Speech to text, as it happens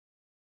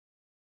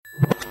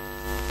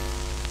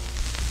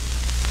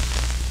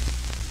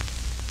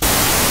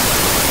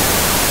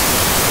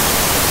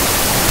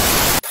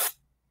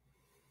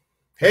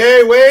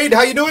Hey Wade,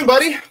 how you doing,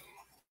 buddy?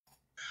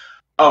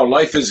 Oh,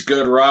 life is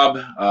good, Rob.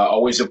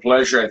 Always a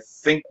pleasure. I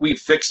think we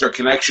fixed our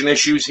connection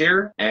issues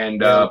here,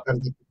 and Yeah,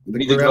 we the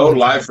need to go gremlins.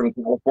 live from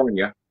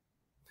California.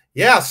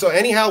 Yeah, so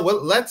anyhow,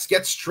 well, let's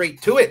get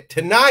straight to it.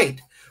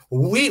 Tonight,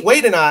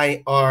 Wade and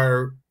I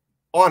are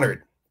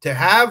honored to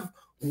have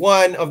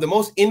one of the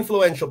most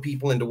influential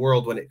people in the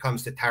world when it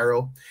comes to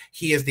tarot.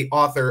 He is the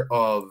author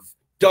of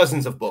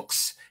dozens of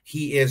books.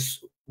 He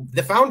is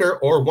the founder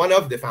or one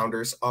of the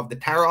founders of the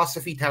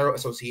Tarosophy Tarot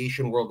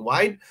Association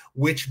worldwide,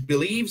 which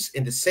believes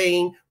in the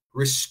saying,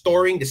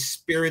 restoring the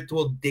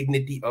spiritual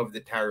dignity of the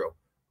tarot.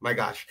 My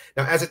gosh.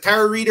 Now, as a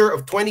tarot reader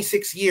of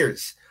 26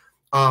 years,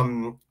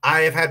 I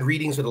have had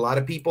readings with a lot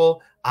of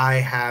people. I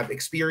have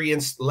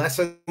experienced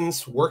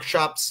lessons,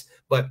 workshops,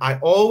 but I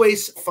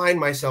always find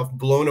myself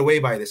blown away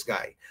by this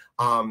guy.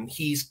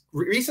 He's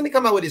recently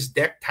come out with his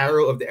deck,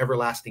 Tarot of the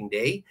Everlasting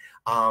Day.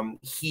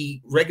 He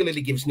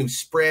regularly gives new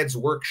spreads,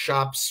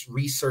 workshops,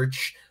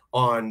 research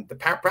on the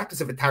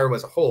practice of the tarot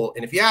as a whole.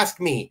 And if you ask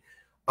me,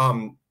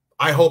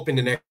 I hope in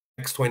the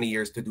next 20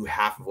 years to do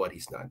half of what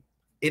he's done.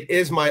 It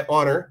is my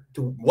honor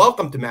to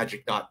welcome to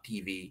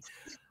Magick-TV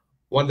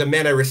one of the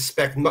men I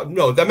respect,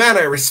 no, the man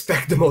I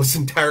respect the most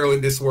in tarot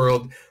in this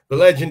world, the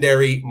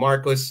legendary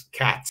Marcus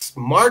Katz.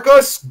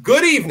 Marcus,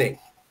 good evening.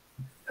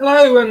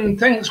 Hello, and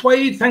thanks,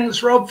 Wade.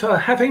 Thanks, Rob, for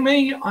having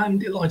me. I'm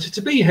delighted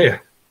to be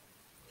here.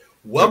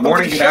 Welcome. Good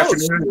morning, good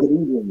afternoon, good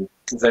evening,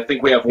 because I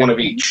think we have one of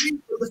each.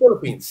 The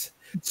Philippines.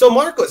 So,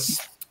 Marcus,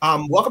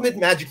 welcome to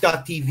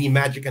Magick-TV,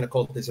 Magic and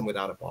Occultism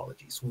Without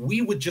Apologies.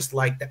 We would just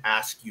like to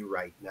ask you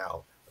right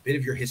now a bit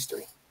of your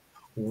history.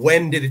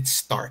 When did it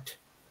start?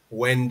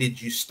 When did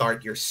you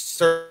start your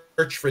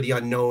search for the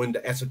unknown,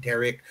 the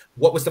esoteric?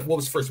 What was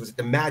first? Was it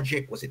the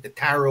magic? Was it the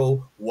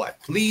tarot? What?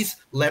 Please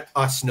let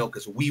us know,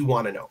 because we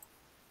want to know.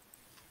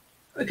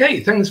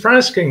 Okay, thanks for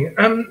asking.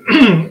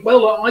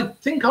 Well, I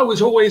think I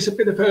was always a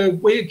bit of a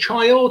weird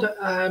child.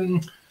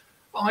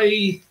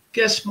 I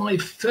guess my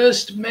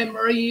first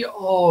memory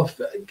of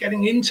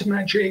getting into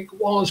magic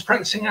was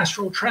practicing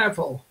astral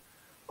travel.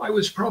 I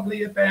was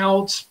probably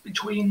about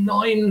between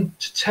 9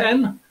 to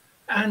 10.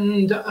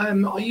 And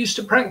I used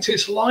to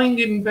practice lying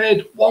in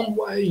bed one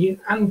way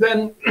and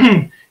then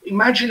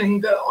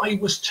imagining that I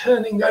was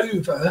turning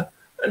over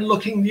and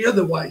looking the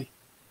other way,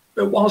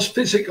 but was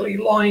physically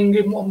lying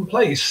in one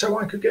place so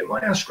I could get my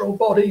astral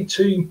body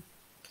to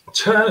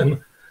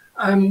turn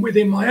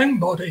within my own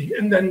body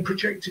and then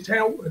project it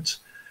outwards.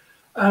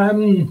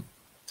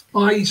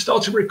 I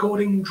started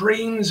recording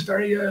dreams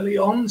very early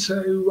on,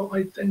 so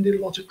I then did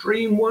a lot of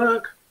dream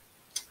work.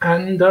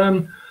 And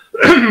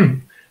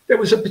there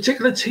was a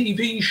particular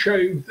TV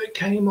show that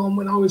came on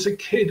when I was a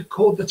kid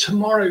called The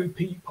Tomorrow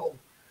People,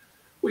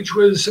 which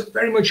was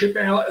very much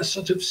about a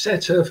sort of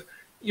set of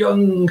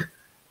young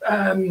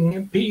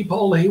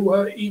people who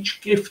were each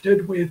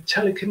gifted with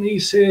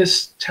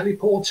telekinesis,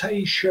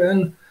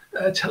 teleportation,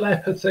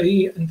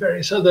 telepathy, and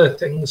various other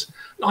things.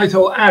 And I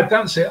thought,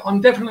 that's it. I'm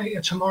definitely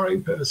a tomorrow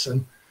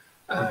person.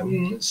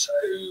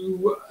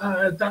 So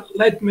that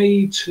led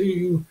me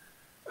to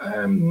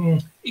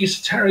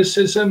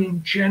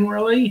esotericism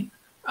generally.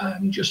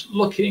 Just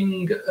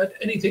looking at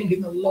anything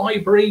in the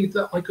library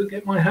that I could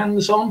get my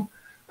hands on,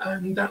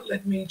 and that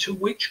led me to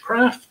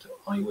witchcraft.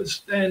 I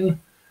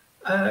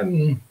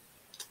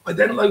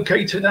then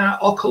located our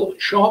occult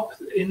shop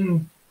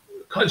in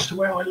close to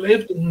where I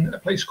lived, in a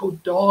place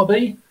called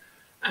Derby,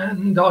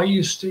 and I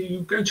used to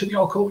go to the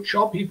occult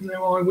shop even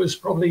though I was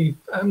probably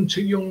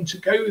too young to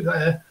go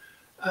there,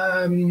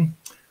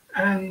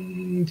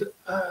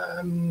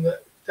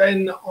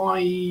 then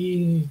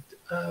I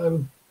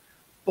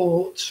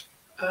bought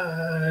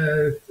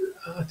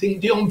I think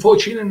Dion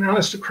Fortune and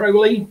Aleister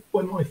Crowley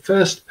were my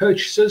first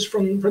purchases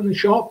from the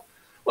shop.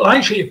 Well,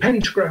 actually, a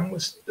pentagram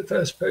was the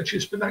first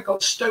purchase, but that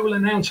got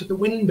stolen out of the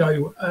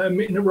window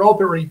in a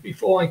robbery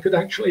before I could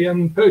actually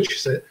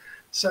purchase it.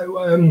 So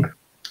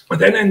I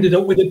then ended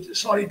up with a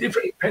slightly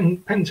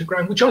different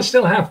pentagram, which I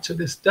still have to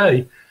this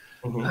day.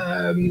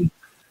 And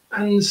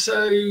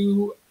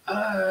so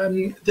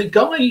the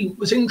guy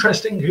was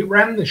interesting who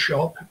ran the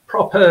shop,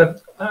 proper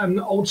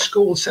old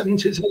school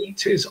 70s,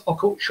 80s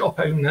occult shop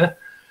owner.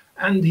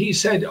 And he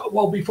said,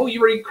 well, before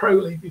you read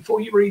Crowley,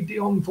 before you read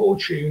Dion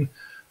Fortune,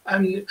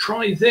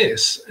 try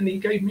this. And he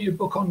gave me a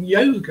book on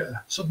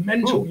yoga, sort of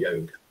mental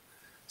yoga.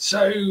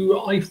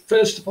 So I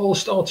first of all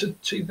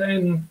started to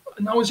then,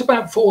 and I was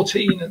about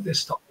 14 at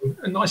this time,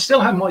 and I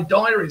still have my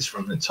diaries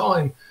from the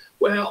time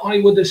where I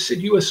would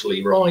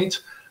assiduously write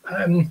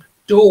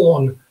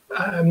dawn,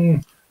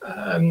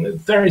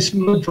 various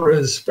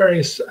mudras,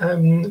 various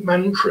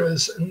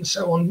mantras, and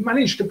so on.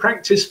 Managed to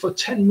practice for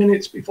 10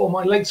 minutes before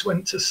my legs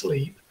went to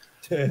sleep.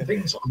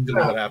 Things like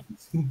that.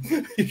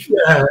 Happens.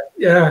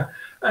 Yeah.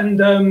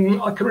 And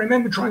I can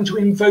remember trying to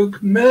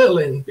invoke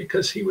Merlin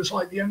because he was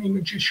like the only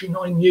magician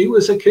I knew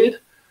as a kid.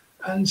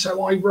 And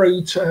so I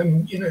wrote,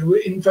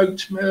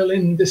 invoked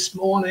Merlin this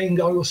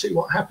morning. I will see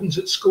what happens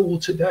at school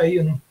today,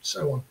 and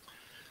so on.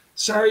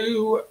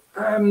 So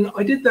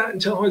I did that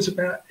until I was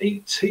about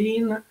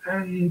 18,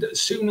 and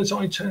as soon as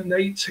I turned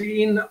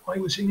 18, I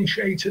was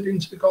initiated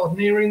into the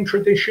gardeneering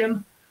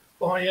tradition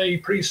by a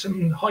priest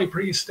and high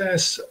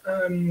priestess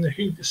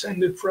who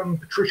descended from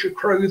Patricia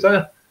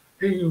Crowther,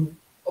 who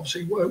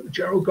obviously worked with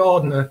Gerald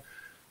Gardner.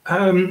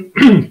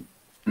 And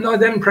I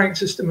then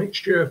practiced a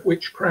mixture of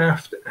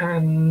witchcraft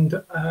and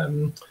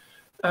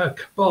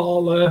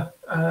Kabbalah.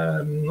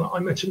 I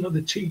met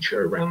another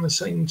teacher around the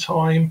same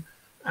time,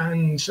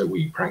 and so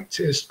we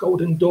practiced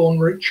Golden Dawn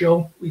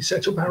ritual. We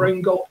set up our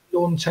own Golden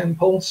Dawn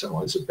temple, so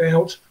I was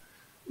about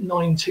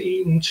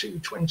 19 to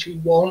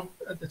 21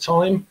 at the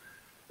time.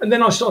 And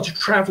then I started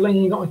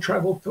traveling. I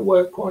traveled for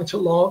work quite a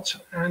lot,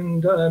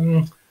 and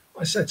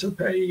I set up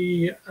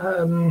a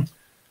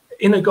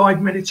inner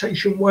guide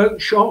meditation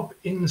workshop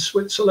in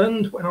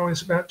Switzerland when I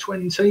was about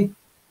 20,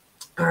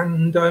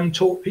 and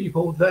taught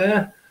people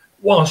there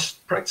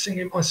whilst practicing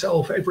it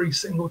myself every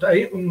single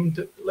day.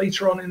 And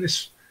later on in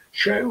this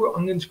show,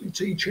 I'm going to be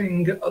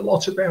teaching a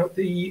lot about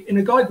the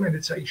inner guide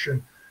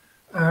meditation,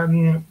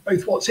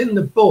 both what's in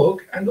the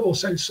book and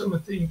also some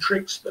of the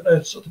tricks that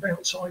are sort of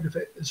outside of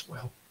it as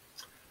well.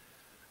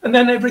 And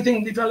then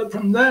everything developed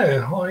from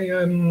there.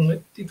 I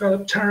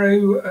developed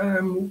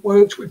tarot,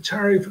 worked with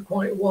tarot for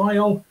quite a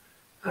while,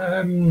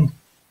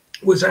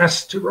 was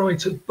asked to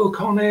write a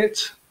book on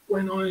it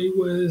when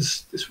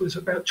this was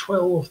about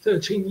 12,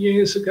 13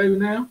 years ago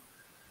now.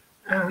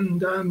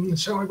 And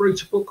so I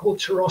wrote a book called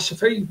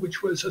Tarosophy,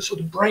 which was a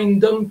sort of brain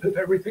dump of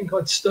everything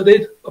I'd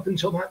studied up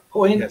until that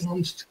point. Yes. And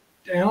wanted to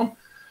down.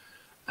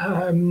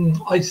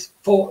 I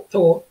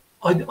thought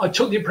I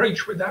took the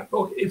approach with that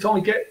book: if I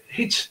get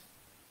hit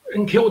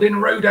and killed in a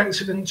road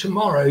accident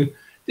tomorrow,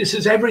 this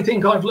is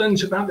everything I've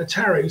learned about the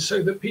tarot,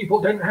 so that people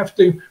don't have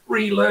to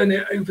relearn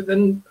it over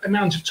the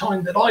amount of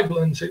time that I've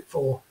learned it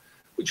for,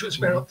 which was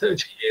about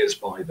 30 years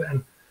by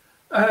then.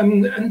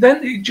 And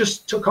then it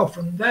just took off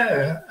from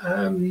there.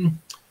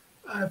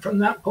 From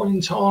that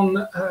point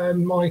on,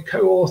 my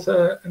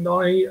co-author and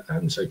I,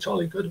 so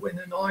Tali Goodwin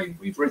and I,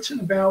 we've written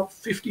about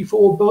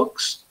 54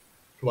 books.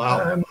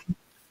 Wow.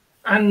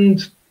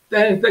 And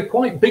they're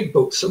quite big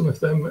books, some of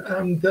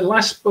them. The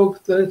last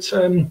book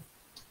that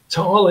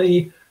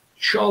Tali,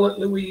 Charlotte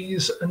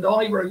Louise and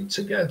I wrote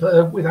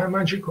together with our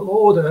magical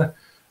order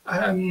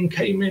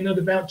came in at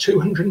about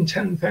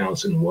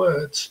 210,000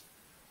 words.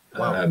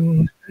 Wow.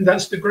 And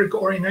that's the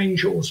Gregorian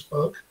Angels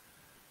book.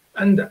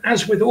 And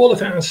as with all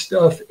of our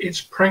stuff,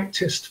 it's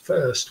practiced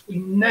first. We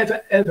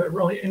never, ever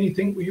write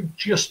anything we've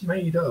just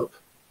made up.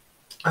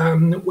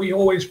 We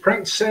always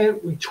practice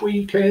it, we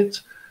tweak it.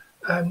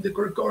 The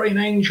Gregorian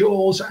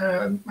Angels,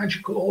 our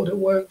magical order,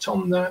 worked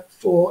on that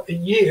for a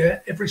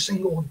year, every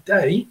single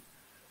day.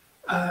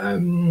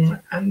 And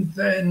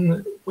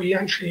then we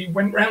actually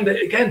went round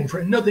it again for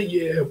another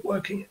year,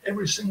 working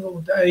every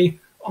single day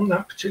on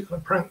that particular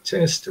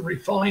practice to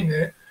refine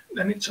it.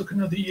 Then it took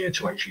another year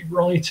to actually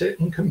write it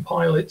and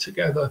compile it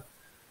together.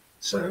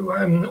 So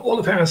all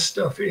of our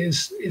stuff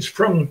is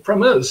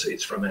from us.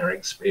 It's from our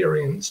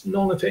experience.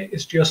 None of it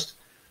is just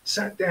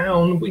sat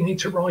down, we need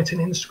to write an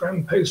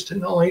Instagram post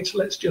tonight,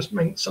 let's just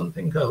make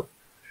something up.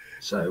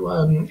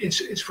 So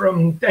it's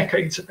from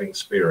decades of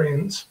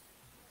experience.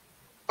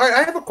 All right,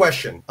 I have a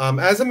question.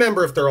 As a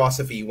member of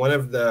Tarosophy, one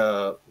of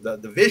the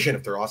vision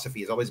of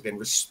Tarosophy has always been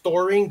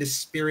restoring the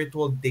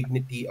spiritual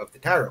dignity of the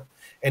tarot.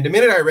 And the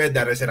minute I read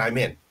that, I said, I'm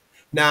in.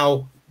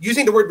 Now,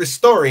 using the word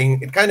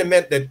restoring, it kind of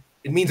meant that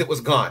it means it was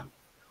gone.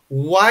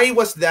 Why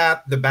was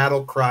that the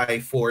battle cry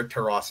for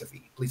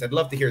Tarosophy? Please, I'd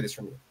love to hear this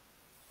from you.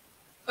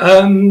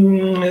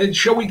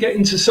 Shall we get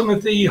into some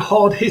of the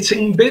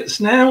hard-hitting bits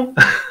now?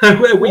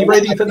 Are we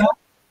ready for that?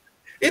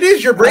 It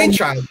is your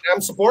brainchild. I'm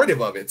supportive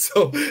of it.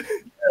 So,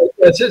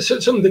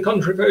 some of the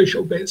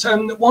controversial bits.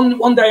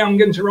 One day I'm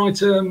going to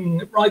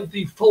write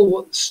the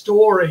full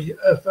story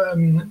of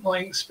my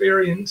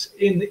experience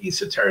in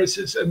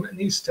esotericism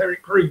and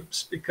esoteric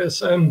groups,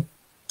 because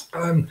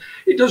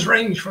it does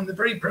range from the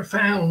very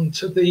profound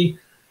to the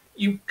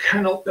you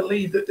cannot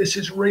believe that this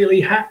is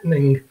really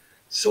happening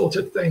sort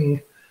of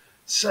thing.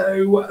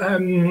 So,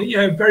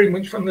 very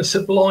much from the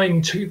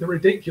sublime to the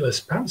ridiculous.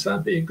 Perhaps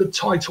that'd be a good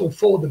title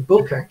for the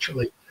book,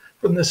 actually.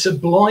 From the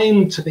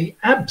sublime to the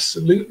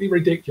absolutely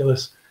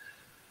ridiculous.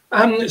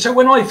 So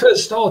when I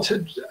first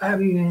started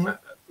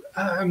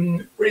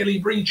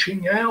really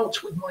reaching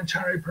out with my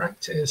tarot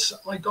practice,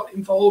 I got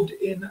involved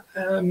in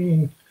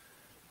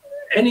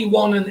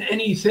anyone and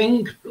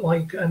anything,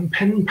 like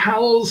pen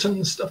pals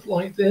and stuff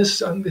like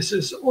this. And this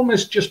is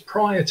almost just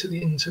prior to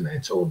the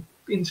internet, or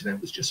the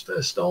internet was just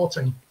first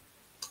starting.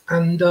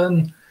 And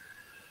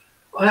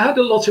I had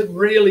a lot of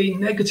really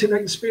negative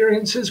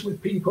experiences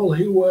with people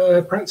who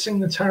were practicing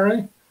the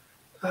tarot.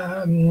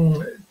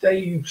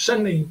 They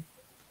certainly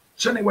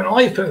when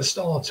I first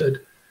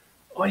started,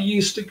 I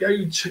used to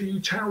go to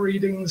tarot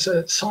readings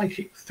at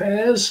psychic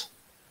fairs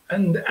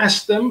and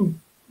ask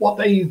them what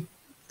they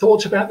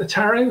thought about the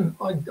tarot.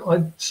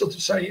 I'd sort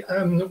of say,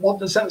 what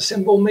does that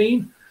symbol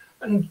mean?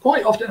 And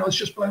quite often I was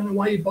just blown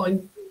away by,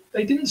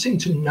 they didn't seem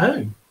to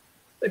know.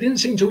 they didn't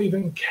seem to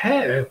even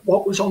care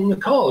what was on the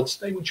cards.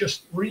 They were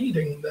just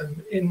reading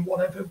them in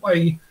whatever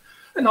way.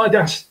 And I'd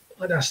ask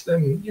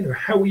them, you know,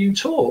 how were you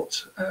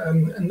taught?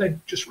 And they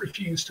just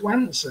refused to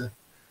answer.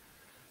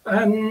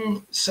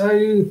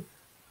 So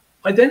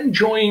I then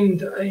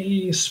joined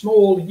a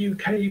small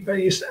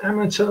UK-based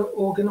amateur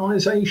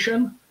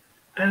organisation,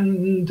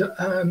 and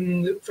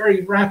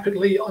very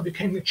rapidly I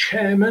became the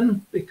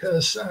chairman,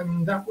 because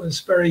that was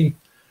very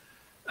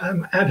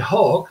ad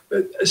hoc.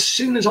 But as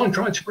soon as I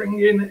tried to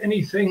bring in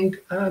anything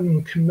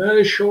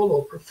commercial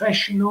or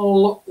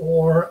professional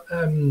or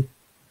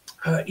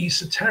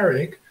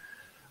esoteric,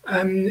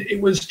 it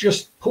was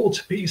just pulled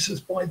to pieces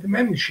by the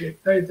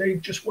membership. They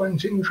just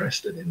weren't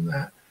interested in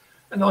that.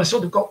 And I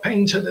sort of got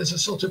painted as a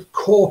sort of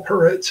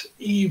corporate,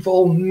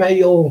 evil,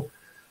 male,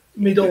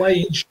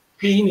 middle-aged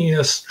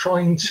genius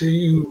trying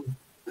to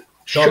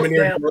shut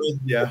down.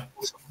 Yeah.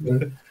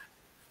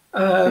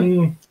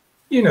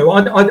 You know,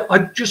 I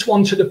just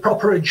wanted a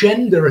proper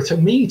agenda at a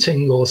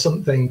meeting or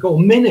something, or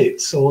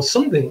minutes or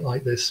something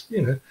like this,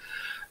 you know.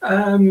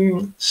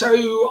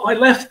 So I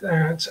left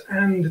that,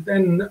 and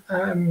then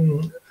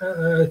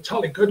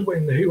Talia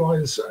Goodwin, who I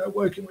was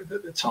working with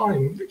at the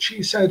time,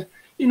 she said,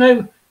 you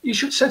know, you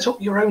should set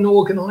up your own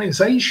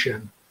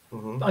organisation.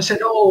 I said,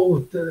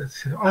 oh,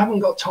 I haven't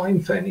got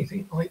time for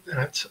anything like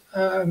that.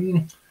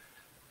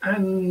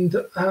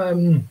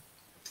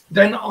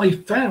 Then I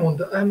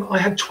found I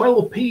had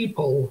 12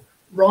 people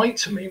write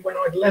to me when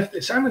I'd left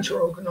this amateur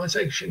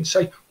organisation,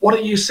 say, what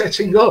are you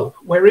setting up?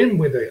 We're in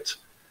with it.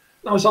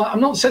 And I was like, I'm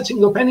not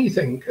setting up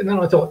anything. And then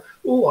I thought,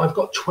 oh, I've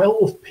got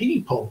 12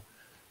 people.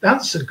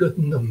 That's a good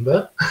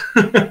number.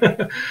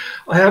 I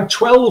have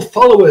 12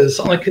 followers.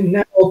 I can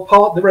now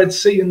part the Red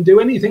Sea and do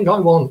anything I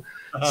want.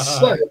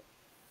 So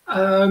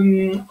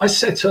I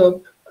set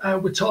up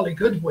with Talia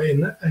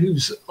Goodwin,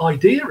 whose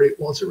idea it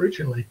was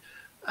originally,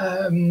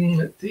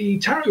 the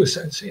Tarot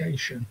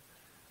Association.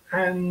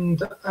 And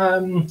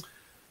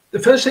the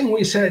first thing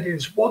we said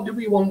is, what do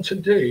we want to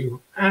do?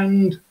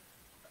 And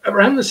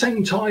around the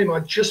same time,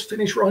 I just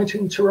finished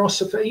writing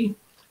Tarosophy,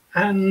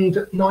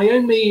 and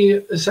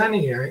Naomi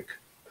Zaniak,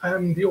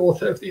 the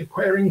author of the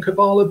Aquarian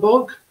Kabbalah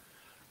book,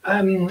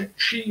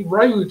 she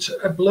wrote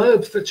a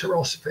blurb for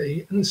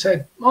Tarosophy and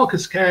said,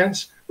 Marcus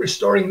Katz,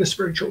 restoring the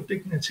spiritual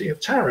dignity of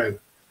tarot.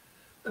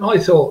 And I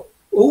thought,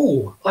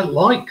 oh, I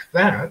like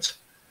that.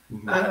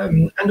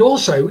 And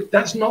also,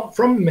 that's not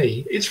from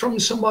me, it's from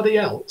somebody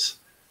else.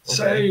 Okay.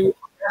 So I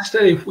asked her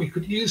if we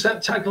could use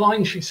that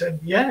tagline. She said,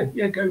 yeah,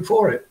 go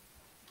for it.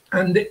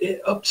 And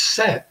it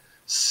upset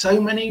so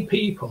many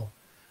people.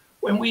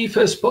 When we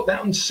first put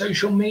that on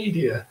social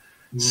media,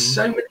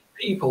 so many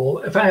people,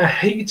 of our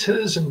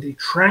haters and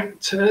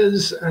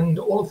detractors and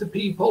all of the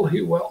people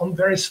who were on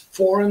various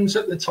forums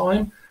at the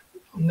time,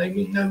 I'm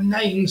naming no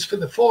names for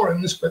the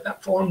forums, but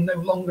that forum no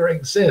longer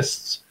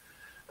exists,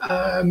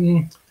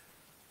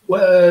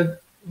 were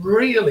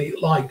really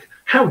like,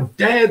 how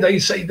dare they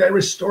say they're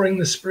restoring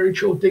the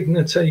spiritual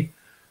dignity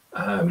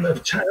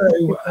of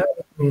tarot?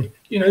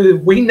 You know,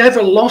 we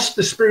never lost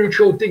the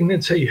spiritual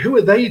dignity. Who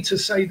are they to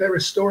say they're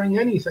restoring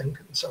anything,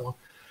 and so on?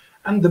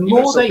 And the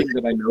more they...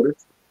 that I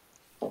noticed?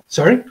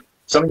 Sorry?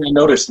 Something I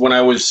noticed when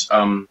I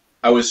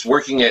was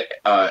working at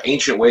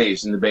Ancient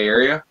Ways in the Bay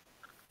Area.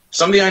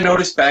 Something I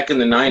noticed back in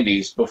the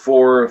 90s,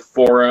 before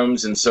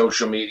forums and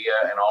social media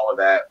and all of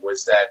that,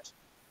 was that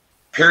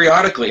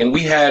periodically, and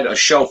we had a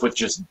shelf with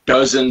just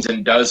dozens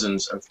and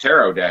dozens of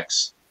tarot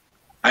decks,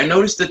 I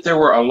noticed that there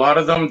were a lot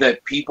of them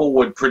that people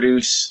would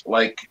produce,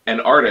 like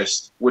an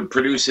artist would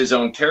produce his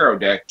own tarot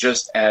deck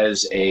just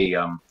as a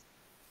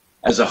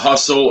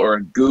hustle or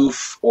a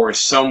goof or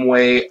some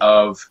way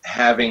of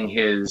having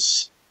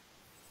his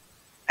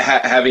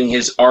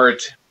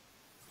art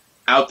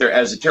out there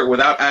as a tarot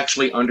without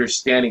actually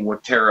understanding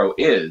what tarot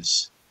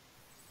is.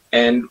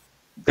 And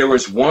there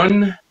was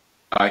one,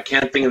 I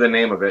can't think of the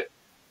name of it,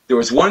 there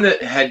was one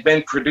that had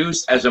been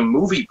produced as a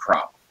movie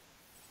prop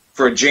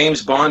for a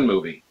James Bond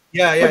movie.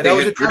 Yeah, that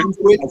was a Tarot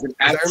Witches.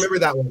 I remember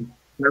that one.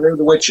 Tarot of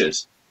the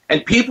Witches.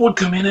 And people would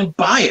come in and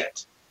buy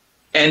it.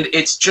 And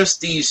it's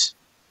just these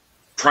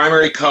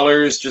primary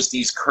colors, just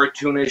these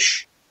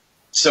cartoonish.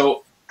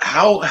 So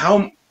how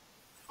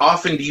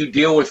often do you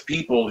deal with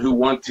people who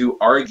want to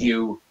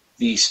argue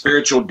the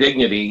spiritual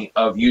dignity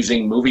of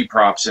using movie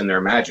props in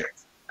their magic?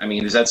 I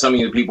mean, is that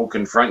something that people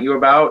confront you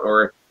about?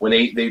 Or when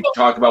they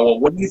talk about, well,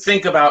 what do you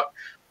think about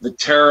the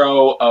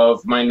tarot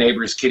of my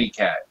neighbor's kitty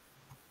cat?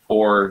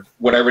 Or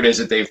whatever it is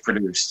that they've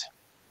produced?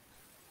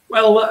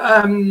 Well,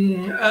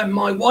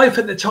 my wife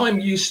at the time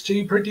used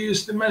to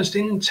produce the most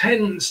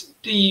intense,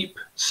 deep,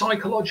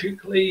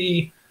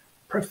 psychologically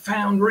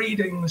profound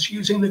readings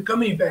using the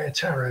Gummy Bear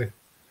Tarot.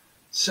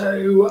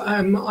 So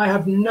I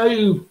have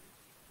no,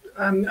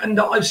 and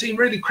I've seen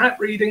really crap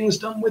readings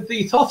done with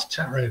the Thoth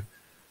Tarot.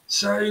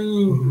 So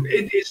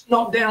it's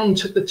not down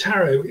to the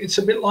tarot. It's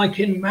a bit like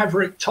in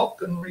Maverick Top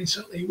Gun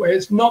recently, where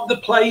it's not the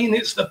plane,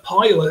 it's the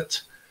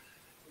pilot.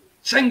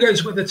 Same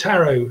goes with the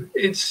tarot.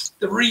 It's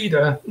the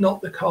reader,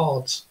 not the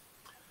cards.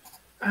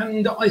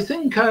 And I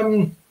think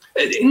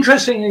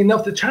Interestingly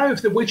enough, the Tarot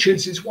of the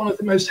Witches is one of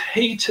the most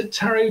hated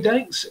tarot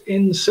decks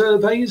in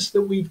surveys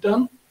that we've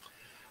done.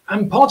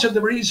 And part of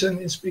the reason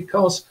is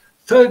because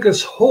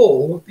Fergus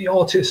Hall, the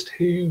artist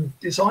who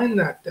designed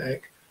that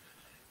deck,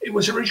 it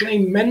was originally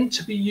meant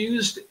to be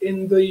used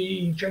in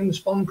the James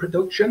Bond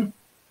production.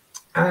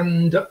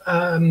 And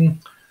they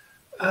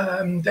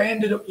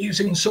ended up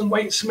using some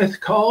Waite Smith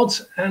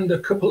cards and a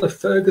couple of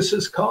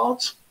Fergus's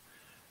cards.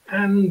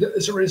 And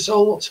as a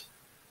result,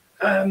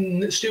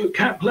 Stuart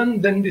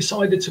Kaplan then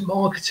decided to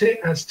market it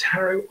as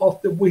Tarot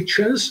of the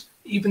Witches,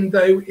 even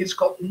though it's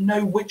got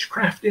no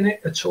witchcraft in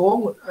it at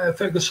all.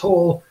 Fergus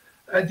Hall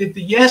did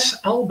the Yes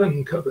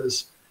album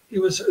covers. He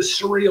was a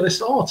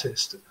surrealist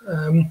artist.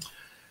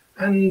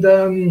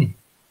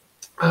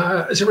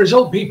 As a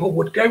result, people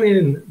would go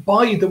in,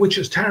 buy the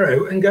Witches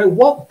Tarot and go,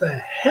 what the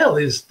hell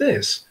is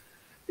this?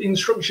 The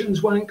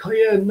instructions weren't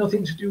clear,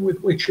 nothing to do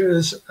with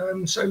witches,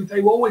 so they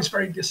were always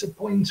very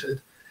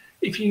disappointed.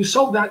 If you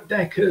sold that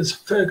deck as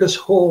Fergus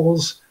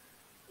Hall's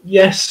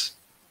Yes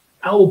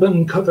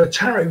album cover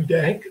tarot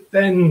deck,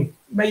 then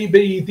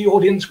maybe the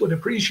audience would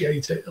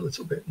appreciate it a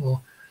little bit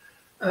more.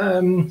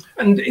 And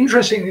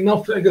interestingly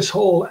enough, Fergus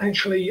Hall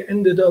actually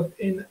ended up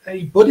in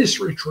a Buddhist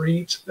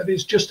retreat that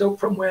is just up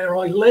from where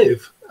I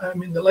live,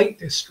 in the Lake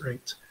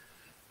District.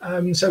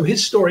 So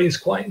his story is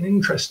quite an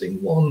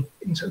interesting one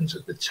in terms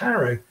of the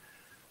tarot.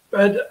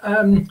 But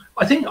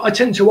I think I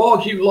tend to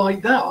argue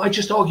like that. I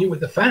just argue with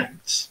the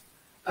facts.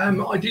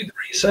 I do the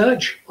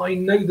research, I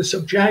know the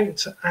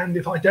subject, and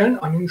if I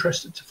don't, I'm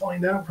interested to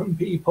find out from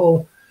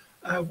people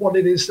what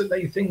it is that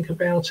they think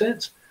about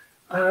it.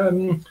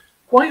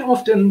 Quite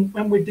often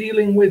when we're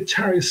dealing with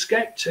tarot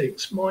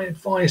skeptics, my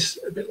advice,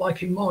 a bit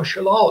like in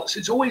martial arts,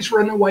 is always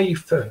run away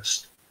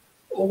first.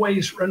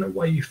 Always run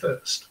away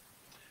first.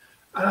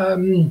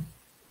 And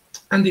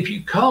if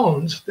you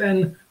can't,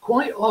 then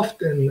quite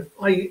often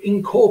I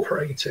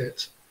incorporate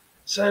it.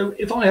 So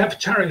if I have a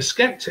tarot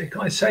skeptic,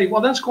 I say,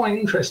 well, that's quite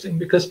interesting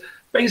because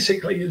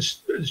basically, as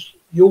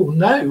you'll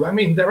know, I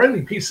mean, they're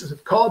only pieces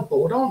of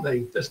cardboard, aren't they?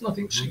 There's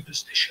nothing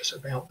superstitious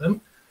about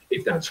them,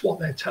 if that's what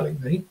they're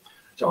telling me.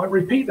 So I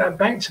repeat that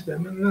back to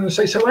them and then I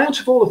say, so out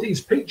of all of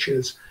these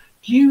pictures,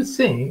 do you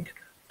think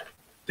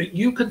that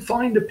you could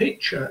find a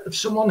picture of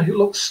someone who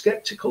looks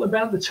skeptical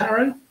about the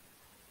tarot?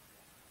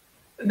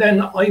 And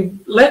then I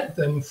let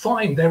them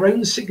find their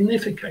own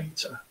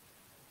significator.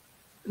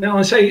 Now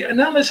I say, and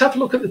now let's have a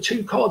look at the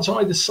two cards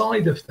either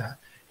side of that.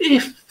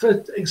 If,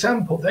 for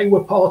example, they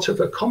were part of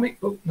a comic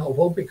book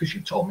novel, because you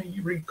told me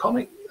you read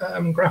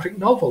graphic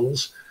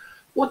novels,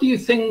 what do you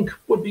think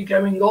would be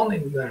going on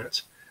in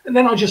that? And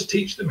then I just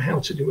teach them how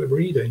to do a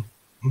reading.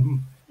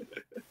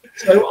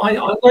 So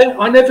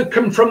I never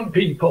confront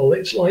people.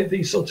 It's like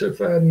the sort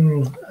of,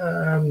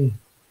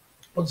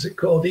 what's it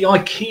called? The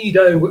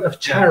Aikido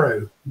of tarot. I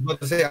was about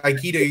to say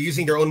Aikido, you're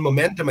using their own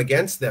momentum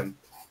against them.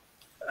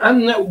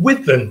 And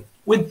with them.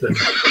 with them.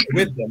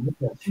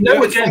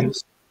 No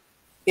against.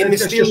 In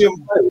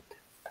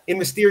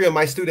Mysterium,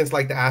 my students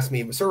like to ask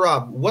me, Sir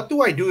Rob, what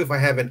do I do if I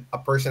have a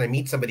person, I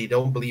meet somebody,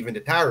 don't believe in the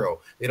tarot,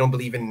 they don't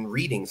believe in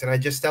readings, and I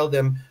just tell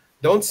them,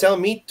 don't sell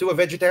meat to a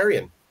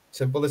vegetarian.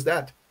 Simple as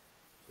that.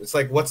 It's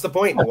like, what's the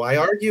point? Why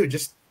argue?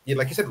 Just,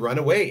 like you said, run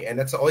away. And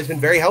that's always been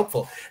very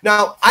helpful.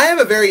 Now, I have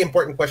a very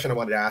important question I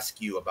wanted to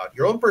ask you about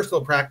your own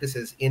personal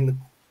practices in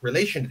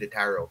relation to the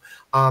tarot.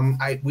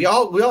 We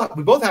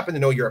both happen to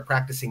know you're a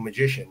practicing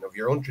magician of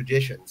your own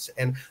traditions.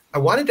 And I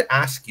wanted to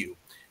ask you,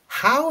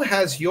 how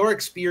has your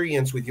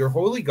experience with your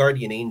holy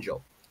guardian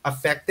angel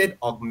affected,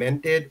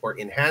 augmented, or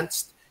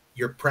enhanced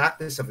your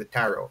practice of the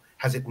tarot?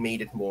 Has it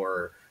made it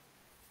more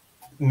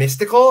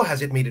mystical?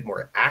 Has it made it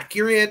more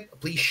accurate?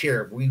 Please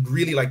share. We'd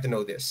really like to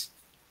know this.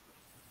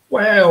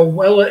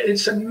 Well,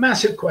 it's a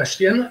massive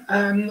question.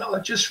 I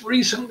just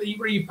recently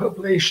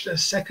republished a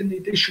second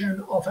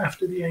edition of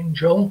After the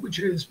Angel, which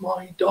is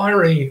my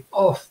diary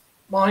of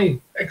my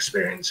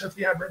experience of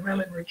the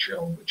Abramelin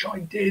ritual, which I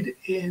did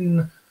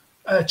in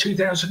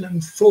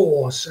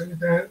 2004. So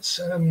that's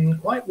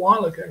quite a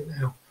while ago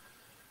now.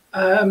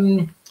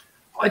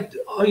 I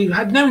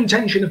had no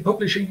intention of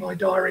publishing my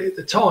diary at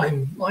the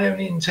time. My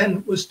only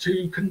intent was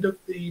to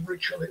conduct the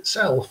ritual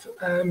itself.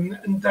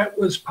 And that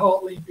was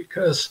partly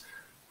because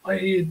I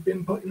had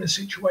been put in a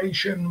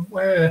situation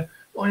where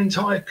my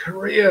entire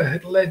career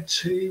had led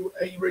to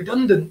a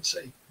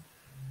redundancy.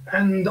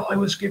 And I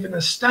was given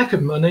a stack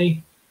of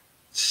money,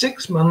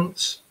 6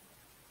 months,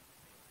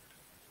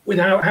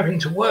 without having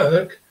to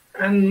work.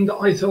 And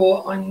I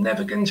thought, I'm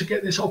never going to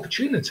get this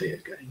opportunity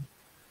again.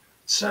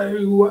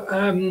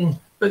 So,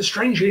 but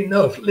strangely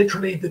enough,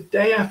 literally the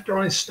day after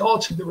I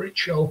started the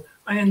ritual,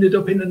 I ended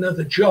up in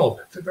another job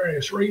for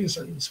various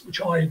reasons,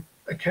 which I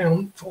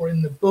account for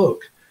in the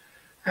book.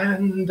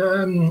 And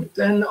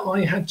then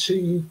I had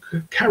to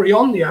carry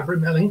on the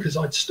Abramelin because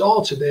I'd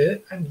started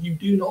it, and you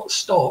do not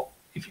stop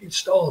if you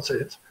start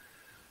it.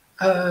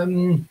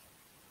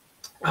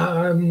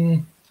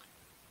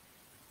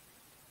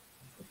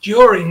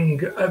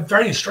 During a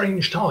very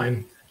strange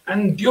time,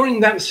 and during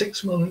that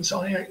 6 months,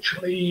 I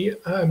actually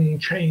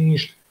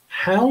changed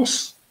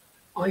house,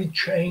 I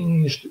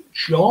changed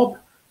job.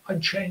 I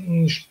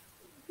changed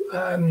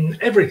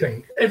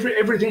everything.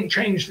 Everything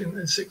changed in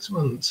the 6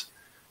 months,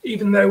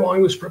 even though I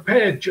was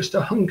prepared just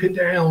to hunker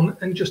down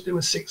and just do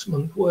a 6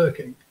 month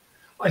working.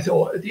 I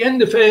thought at the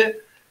end of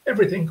it,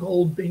 everything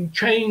all been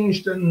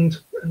changed and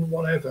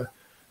whatever.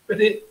 But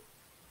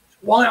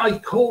why I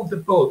called the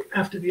book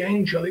After the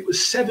Angel, it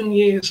was 7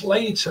 years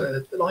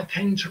later that I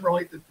came to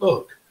write the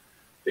book,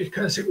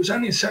 because it was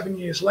only 7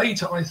 years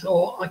later I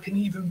thought I can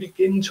even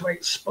begin to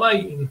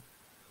explain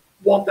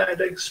what that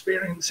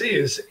experience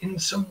is in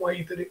some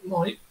way that it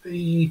might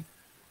be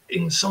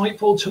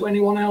insightful to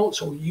anyone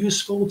else or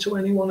useful to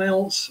anyone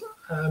else.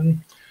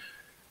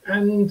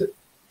 And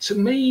to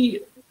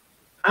me,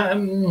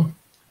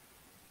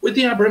 with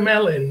the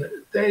Abramelin,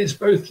 there's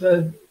both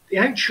the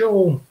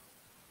actual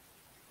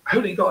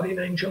Holy Guardian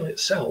Angel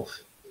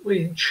itself,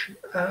 which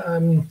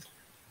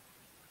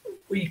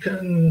we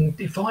can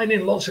define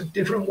in lots of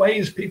different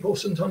ways. People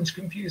sometimes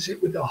confuse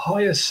it with the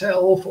higher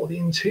self or the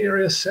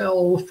interior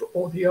self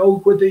or the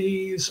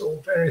Ogwades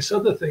or various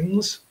other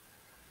things.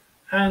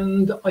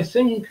 And I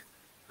think,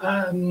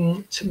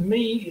 to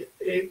me,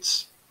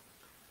 it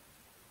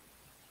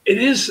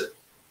is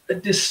a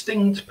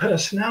distinct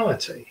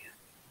personality,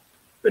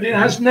 but it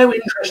has no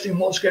interest in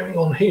what's going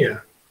on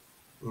here.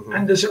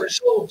 And as a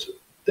result,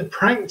 the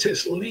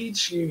practice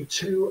leads you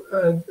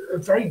to a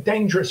very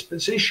dangerous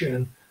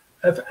position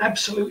of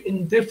absolute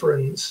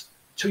indifference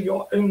to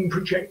your own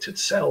projected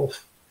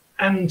self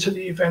and to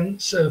the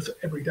events of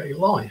everyday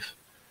life.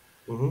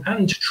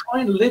 And to try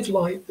and live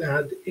like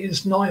that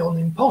is nigh on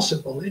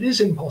impossible. It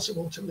is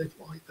impossible to live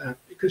like that,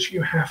 because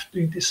you have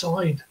to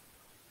decide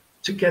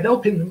to get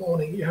up in the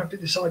morning. You have to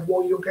decide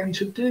what you're going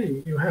to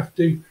do. You have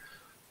to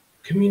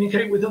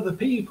communicate with other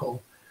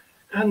people.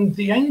 And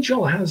the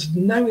angel has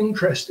no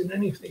interest in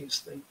any of these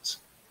things.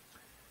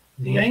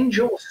 The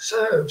angel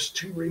serves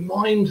to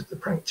remind the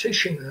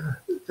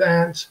practitioner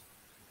that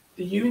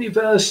the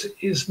universe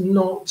is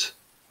not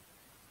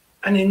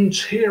an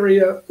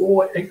interior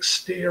or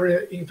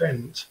exterior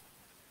event.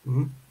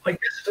 I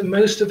guess for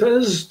most of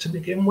us, to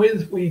begin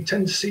with, we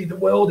tend to see the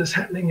world as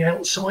happening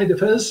outside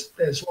of us.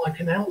 There's like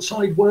an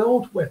outside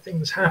world where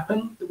things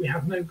happen that we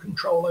have no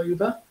control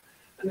over.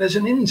 And there's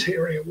an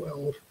interior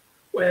world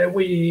where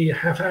we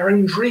have our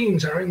own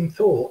dreams, our own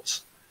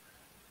thoughts.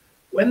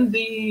 When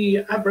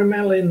the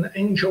Abramelin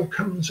angel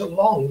comes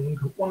along,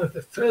 one of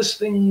the first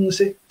things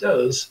it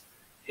does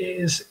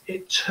is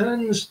it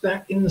turns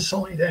that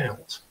inside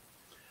out.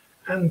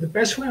 And the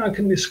best way I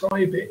can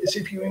describe it is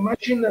if you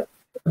imagine a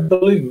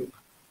balloon.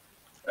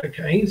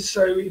 Okay,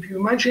 so if you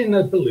imagine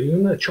a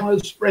balloon, a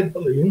child's red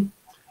balloon,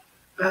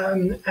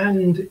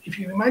 and if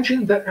you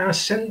imagine that our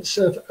sense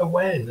of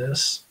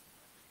awareness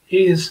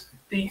is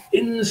the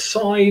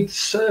inside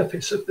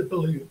surface of the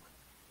balloon.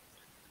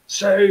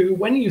 So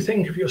when you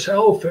think of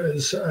yourself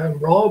as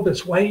Rob,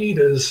 as Wade,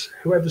 as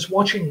whoever's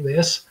watching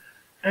this,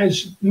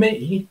 as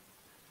me,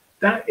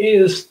 that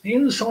is the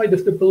inside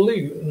of the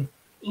balloon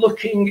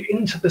looking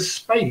into the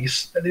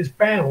space that is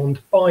bound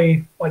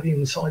by the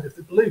inside of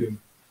the balloon.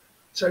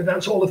 So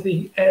that's all of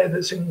the air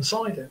that's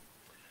inside it.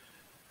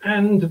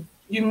 And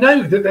you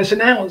know that there's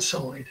an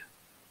outside.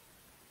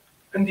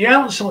 And the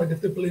outside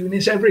of the balloon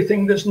is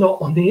everything that's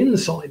not on the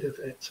inside of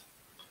it.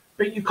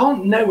 But you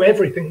can't know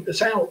everything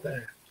that's out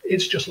there.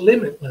 It's just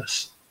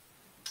limitless,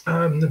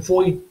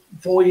 void,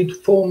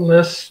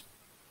 formless,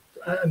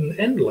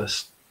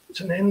 endless.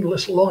 It's an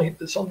endless light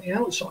that's on the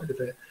outside of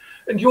it.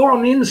 And you're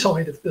on the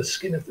inside of the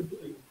skin of the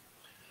balloon.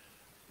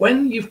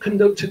 When you've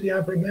conducted the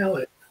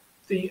Abramelin,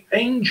 the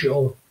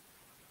angel,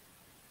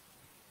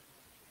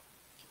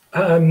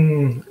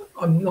 I'm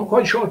not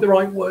quite sure of the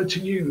right word to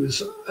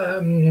use,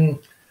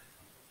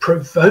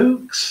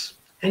 provokes,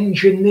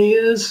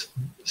 engineers,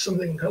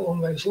 something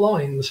along those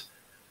lines.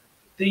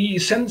 The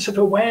sense of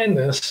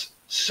awareness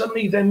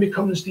suddenly then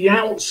becomes the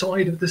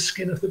outside of the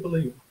skin of the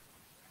balloon.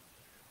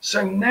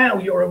 So now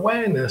your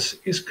awareness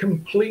is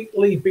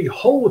completely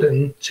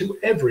beholden to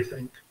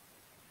everything.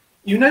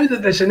 You know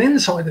that there's an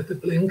inside of the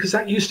balloon because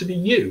that used to be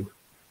you.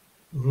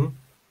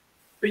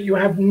 But you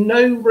have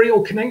no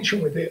real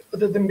connection with it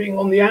other than being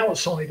on the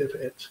outside of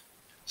it.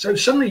 So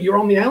suddenly you're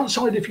on the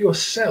outside of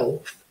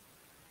yourself.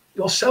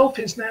 Yourself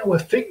is now a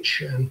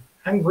fiction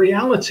and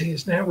reality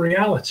is now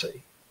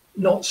reality,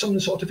 not some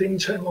sort of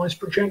internalized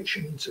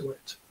projection into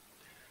it.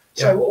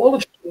 So all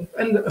of,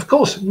 and of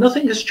course,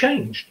 nothing has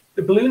changed.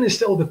 The balloon is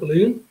still the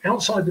balloon.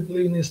 Outside the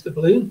balloon is the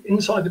balloon.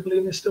 Inside the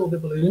balloon is still the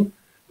balloon.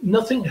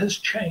 Nothing has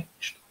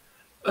changed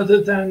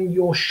other than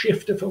your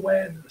shift of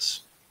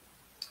awareness.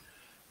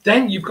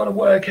 Then you've got to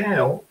work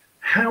out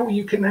how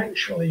you can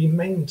actually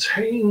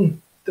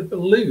maintain the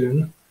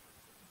balloon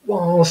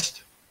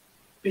whilst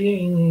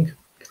being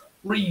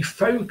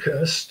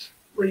refocused,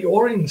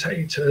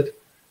 reorientated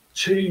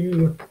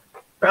to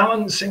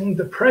balancing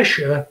the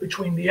pressure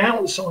between the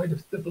outside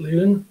of the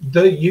balloon,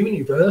 the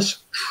universe,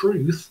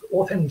 truth,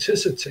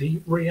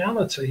 authenticity,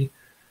 reality,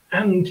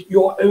 and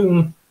your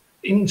own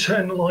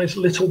internalized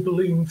little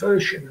balloon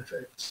version of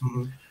it.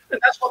 And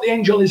that's what the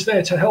angel is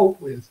there to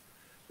help with.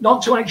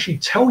 not to actually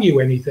tell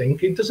you anything.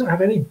 It doesn't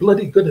have any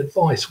bloody good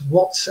advice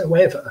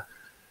whatsoever,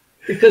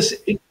 because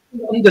it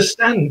doesn't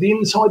understand the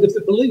inside of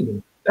the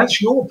balloon. That's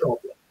your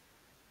problem.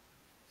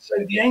 So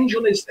the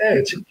angel is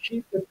there to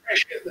keep the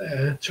pressure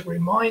there, to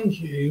remind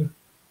you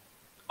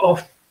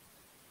of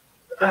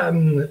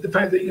the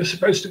fact that you're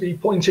supposed to be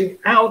pointing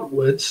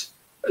outwards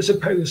as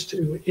opposed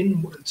to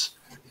inwards.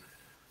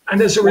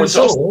 And as a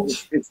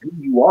result, it's who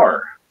you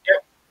are.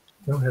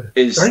 Go ahead.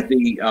 It's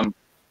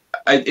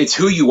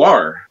who you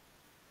are.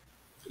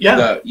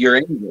 Yeah. Your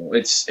angel.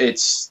 It's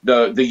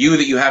the you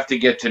that you have to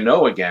get to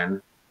know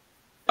again.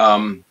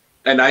 And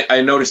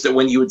I noticed that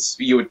when you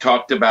had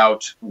talked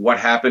about what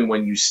happened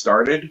when you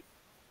started,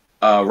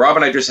 Rob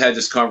and I just had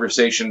this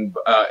conversation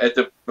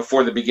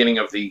before the beginning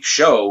of the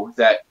show,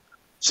 that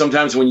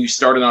sometimes when you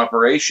start an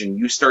operation,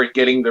 you start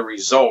getting the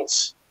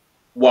results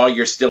while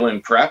you're still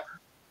in prep.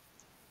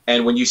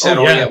 And when you said,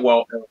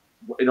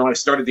 I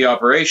started the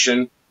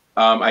operation,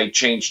 I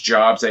changed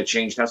jobs, I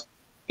changed house.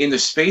 In the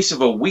space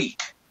of a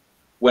week,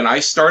 when I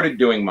started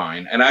doing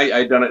mine, and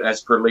I done it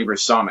as per Liber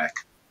Somic,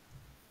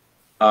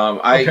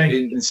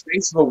 in the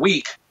space of a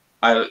week,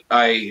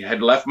 I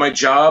had left my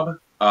job,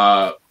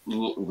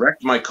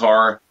 wrecked my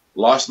car,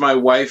 lost my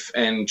wife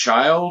and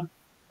child.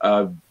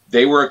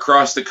 They were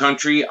across the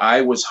country.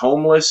 I was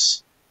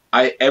homeless.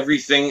 I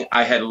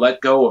had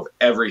let go of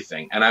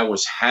everything, and I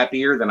was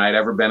happier than I'd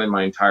ever been in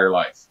my entire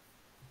life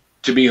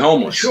to be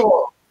homeless.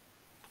 Sure.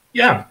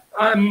 Yeah.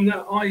 I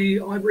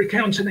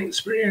recount an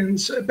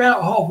experience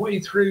about halfway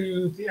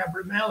through the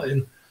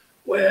Abramelin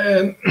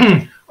where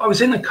I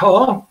was in a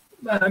car.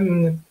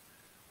 My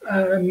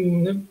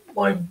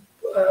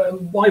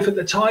wife at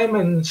the time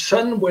and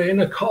son were in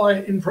a car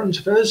in front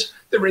of us.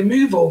 The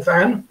removal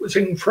van was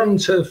in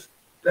front of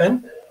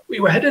them. We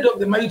were headed up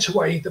the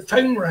motorway. The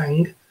phone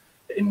rang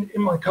in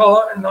my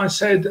car, and I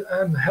said,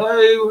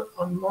 hello,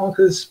 I'm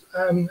Marcus.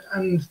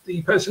 And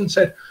the person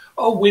said,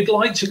 oh, we'd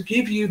like to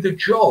give you the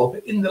job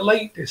in the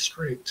Lake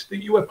District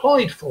that you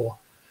applied for.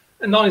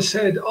 And I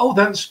said, oh,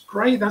 that's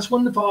great. That's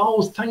wonderful.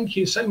 Oh, thank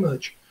you so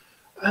much.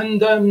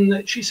 And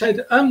she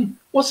said,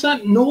 what's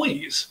that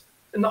noise?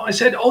 And I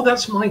said, oh,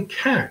 that's my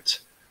cat.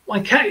 My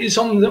cat is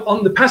on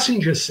the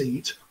passenger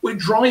seat. We're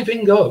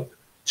driving up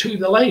to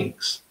the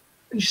lakes.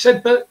 And she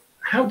said, but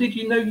how did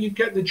you know you'd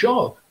get the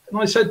job? And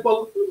I said,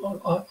 well,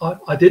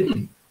 I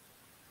didn't.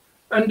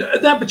 And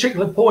at that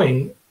particular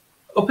point,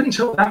 up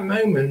until that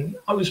moment,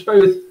 I was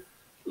both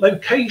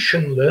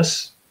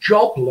locationless,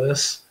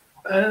 jobless.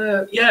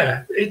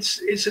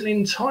 It's an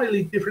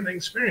entirely different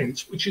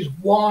experience, which is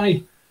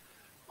why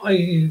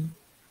I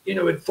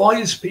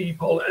advise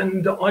people,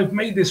 and I've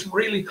made this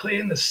really clear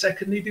in the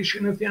second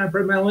edition of the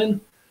Abramelin,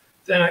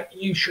 that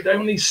you should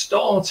only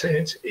start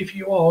it if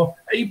you are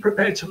A,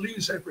 prepared to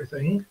lose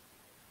everything,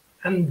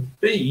 and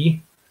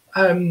B,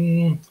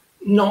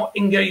 not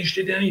engaged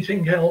in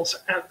anything else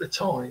at the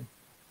time.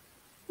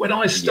 When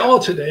I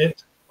started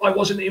it, I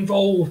wasn't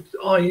involved.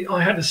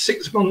 I had a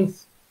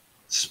 6-month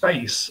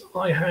space.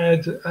 I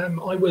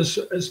was,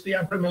 as the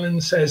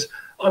Abramelin says,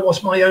 I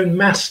was my own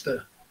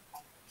master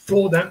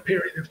for that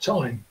period of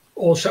time,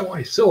 or so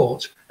I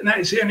thought. And that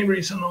is the only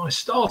reason I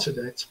started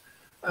it.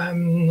 I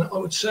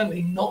would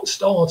certainly not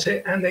start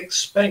it and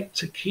expect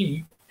to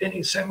keep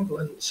any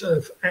semblance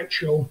of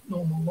actual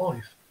normal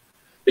life,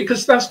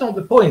 because that's not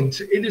the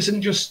point. It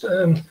isn't just,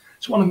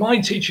 as one of my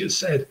teachers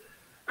said,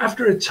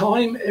 after a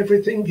time,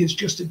 everything is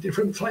just a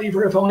different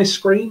flavor of ice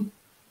cream.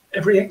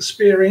 Every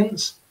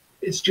experience,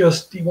 it's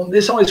just, do you want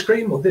this ice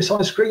cream or this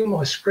ice cream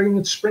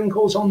with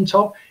sprinkles on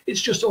top?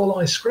 It's just all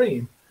ice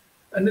cream.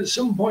 And at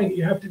some point,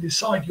 you have to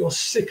decide you're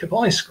sick of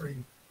ice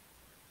cream.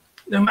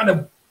 No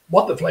matter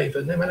what the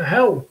flavor, no matter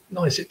how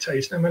nice it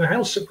tastes, no matter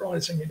how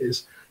surprising it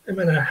is, no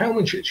matter how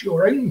much it's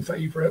your own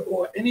favorite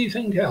or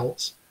anything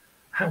else,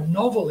 how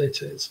novel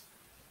it is,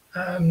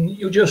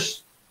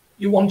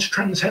 you want to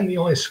transcend the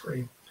ice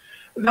cream.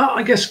 And that,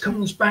 I guess,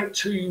 comes back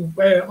to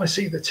where I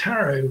see the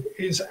tarot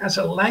is as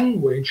a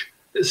language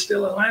that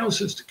still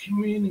allows us to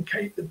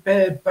communicate the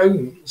bare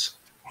bones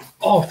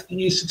of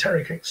the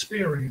esoteric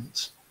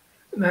experience.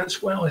 And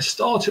that's where I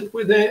started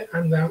with it,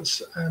 and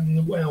that's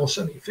where I'll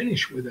certainly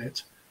finish with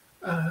it,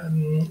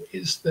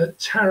 is that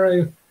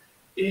tarot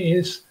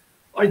is,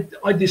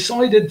 I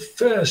decided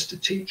first to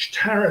teach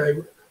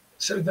tarot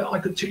so that I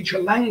could teach a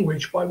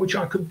language by which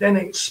I could then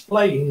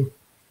explain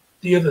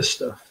the other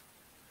stuff.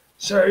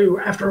 So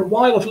after a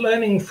while of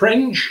learning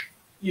French,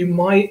 you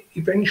might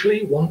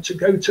eventually want to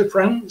go to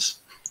France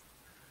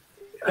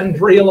and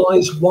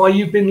realize why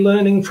you've been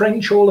learning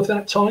French all of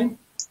that time.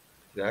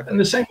 Exactly. And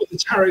the same with the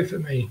tarot for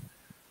me.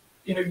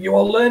 You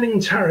are learning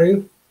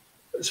tarot,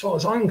 as far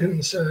as I'm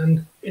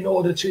concerned, in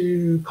order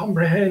to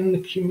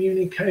comprehend,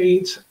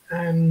 communicate,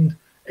 and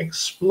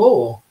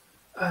explore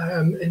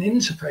an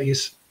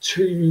interface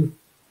to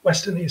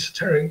Western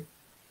esoteric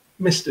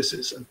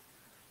mysticism,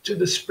 to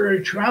the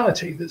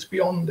spirituality that's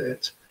beyond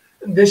it.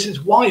 And this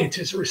is why it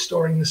is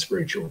restoring the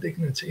spiritual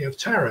dignity of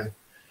tarot.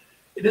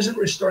 It isn't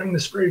restoring the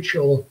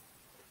spiritual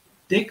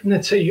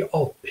dignity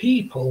of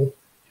people,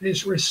 it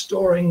is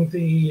restoring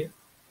the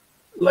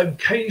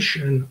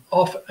location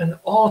of an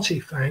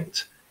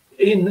artifact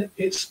in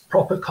its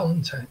proper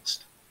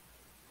context.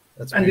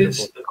 That's and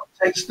beautiful. it's the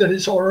context that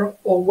it's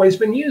always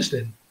been used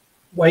in.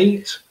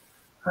 Waite,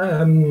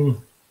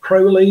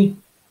 Crowley,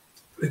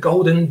 the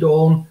Golden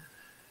Dawn.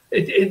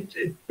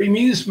 It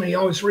bemused me.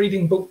 I was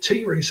reading book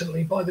T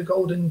recently by the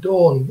Golden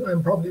Dawn,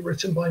 probably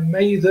written by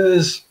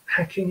Mathers,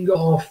 hacking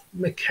off,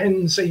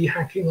 Mackenzie,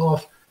 hacking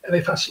off,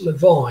 Eliphas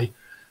Levi.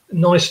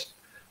 Nice.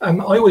 I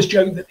always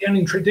joke that the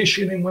only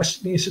tradition in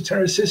Western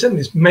esotericism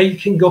is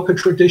making up a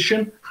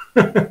tradition.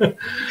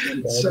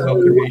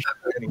 So,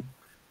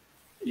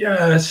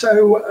 yeah,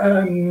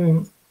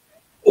 so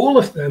all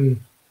of them,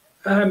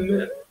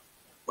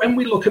 when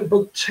we look at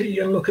book T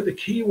and look at the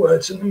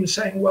keywords and them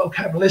saying, well,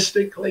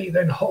 Kabbalistically,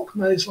 then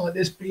Hokmah is like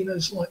this,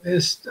 Bina's like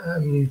this,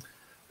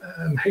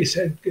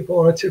 Hesed,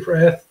 Gibor,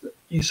 Tiferet,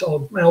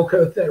 Yisod,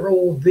 Malkuth, they're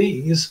all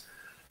these.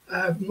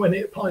 When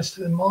it applies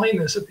to the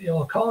minors of the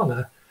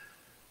Arcana,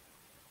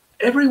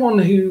 everyone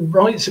who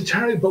writes a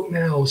tarot book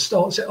now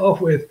starts it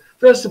off with,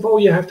 first of all,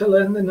 you have to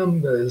learn the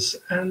numbers.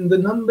 And the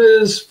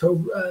numbers for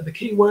the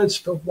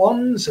keywords for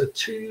 1s,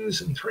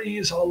 2s, and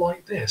 3s are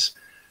like this.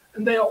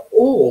 And they are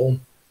all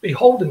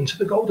beholden to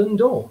the Golden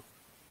Dawn.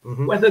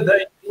 Whether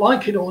they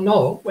like it or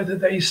not, whether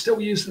they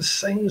still use the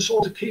same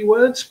sort of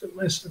keywords, but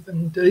most of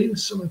them do.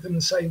 Some of them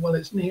say, well,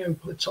 it's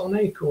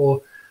Neoplatonic,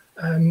 or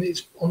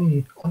it's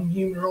on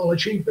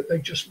numerology, but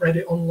they've just read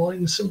it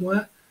online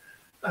somewhere.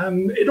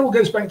 It all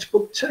goes back to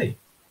book T.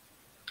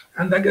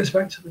 And that goes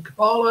back to the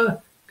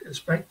Kabbalah, goes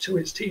back to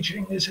its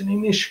teaching as an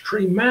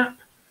initiatory map,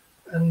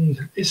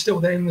 and it's still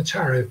there in the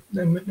tarot,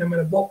 no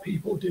matter what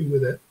people do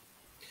with it.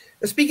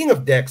 Speaking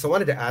of decks, I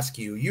wanted to ask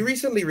you, you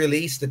recently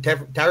released the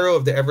Tarot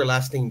of the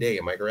Everlasting Day,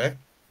 am I correct?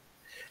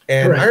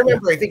 And correct, I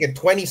remember, yeah. I think in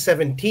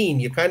 2017,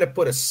 you kind of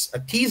put a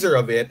teaser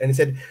of it, and it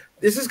said,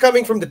 this is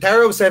coming from the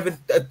Tarot of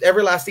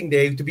Everlasting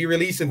Day to be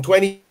released in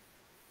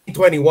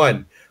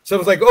 2021. So I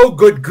was like, oh,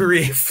 good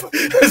grief.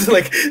 I was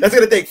like, that's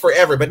going to take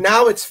forever. But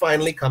now it's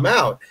finally come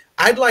out.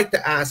 I'd like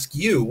to ask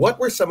you, what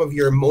were some of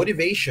your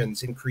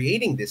motivations in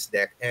creating this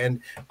deck?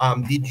 And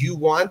did you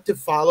want to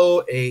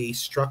follow a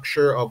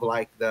structure of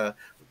like the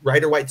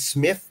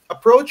Rider-Waite-Smith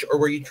approach, or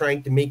were you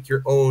trying to make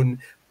your own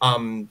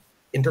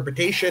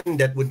interpretation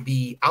that would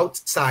be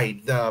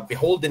outside the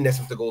beholdenness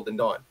of the Golden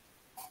Dawn?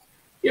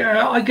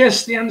 Yeah, I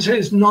guess the answer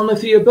is none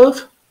of the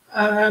above.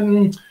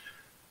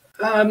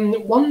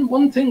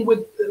 One thing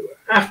with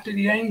After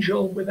the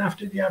Angel, with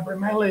After the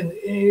Abramelin,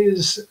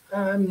 is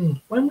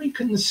when we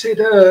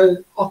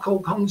consider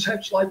occult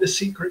concepts like the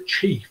secret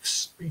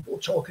chiefs, people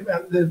talk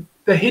about the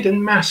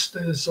hidden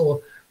masters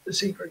or the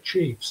secret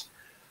chiefs.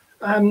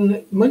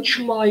 Much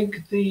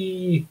like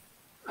the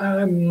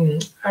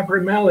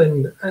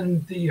Abramelin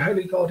and the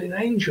Holy Guardian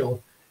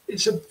Angel,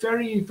 it's a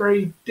very,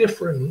 very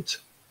different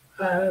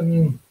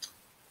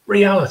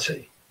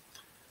reality.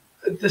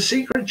 The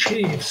secret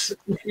chiefs,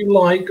 if you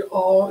like,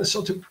 are a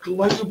sort of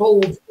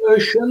global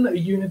version, a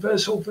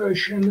universal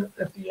version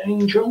of the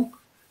angel.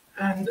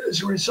 And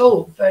as a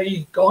result,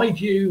 they guide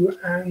you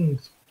and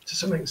to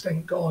some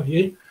extent guard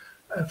you,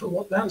 for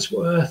what that's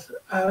worth,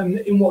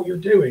 in what you're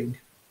doing.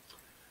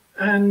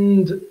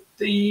 And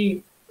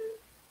the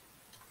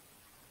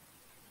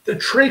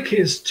trick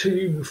is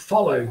to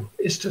follow,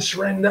 is to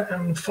surrender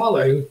and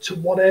follow to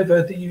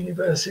whatever the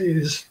universe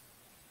is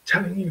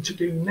telling you to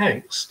do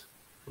next.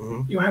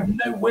 You have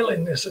no will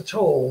in this at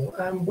all.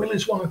 Will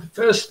is one of the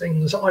first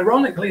things,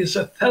 ironically, as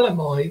a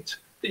Thelemite,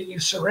 that you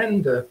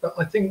surrender. But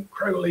I think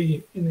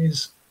Crowley, in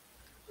his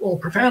more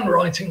profound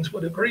writings,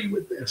 would agree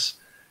with this,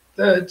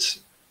 that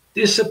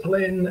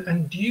discipline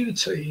and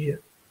duty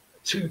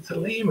to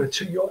Thelema,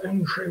 to your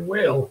own true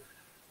will,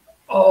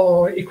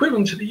 are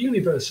equivalent to the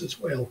universe's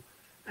will.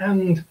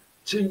 And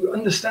to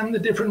understand the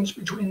difference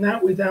between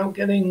that without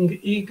getting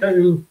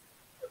ego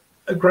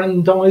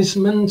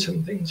aggrandizement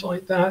and things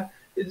like that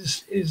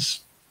is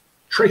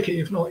tricky,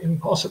 if not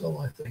impossible,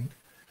 I think.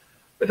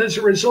 But as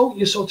a result,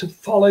 you sort of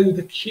follow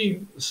the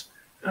cues.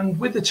 And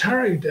with the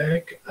tarot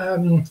deck,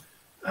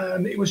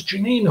 it was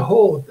Janine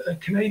Hord, a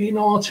Canadian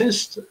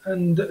artist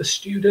and a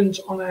student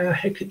on our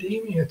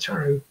Hecademia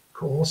tarot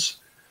course,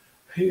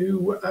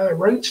 who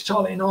wrote to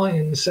Tali and I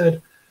and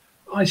said,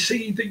 I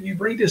see that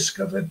you've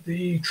rediscovered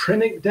the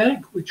Trinic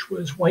deck, which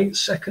was Waite's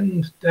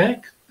second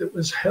deck that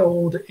was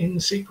held in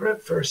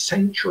secret for a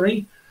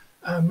century,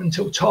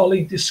 until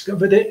Tali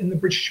discovered it in the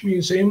British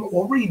Museum,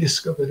 or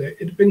rediscovered it.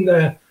 It had been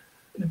there,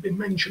 it had been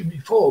mentioned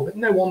before, but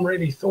no one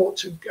really thought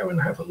to go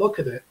and have a look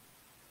at it.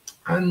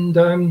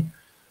 And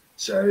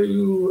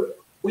so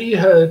we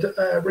had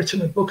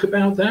written a book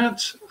about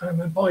that,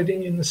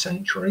 Abiding in the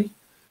Century,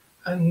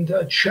 and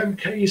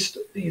showcased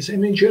these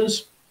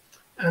images,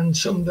 and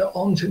some that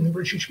aren't in the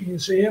British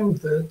Museum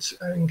that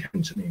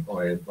came to me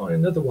by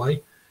another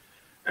way.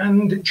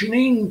 And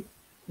Janine,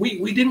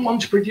 we didn't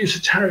want to produce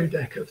a tarot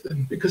deck of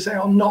them because they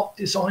are not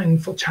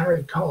designed for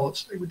tarot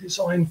cards. They were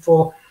designed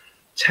for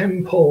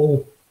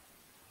temple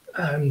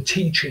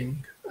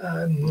teaching,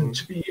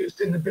 to be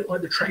used in a bit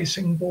like the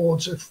tracing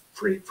boards of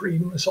free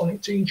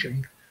Masonic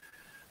teaching.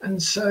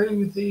 And so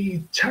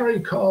the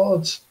tarot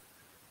cards,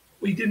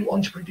 we didn't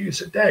want to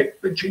produce a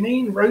deck, but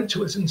Janine wrote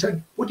to us and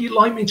said, would you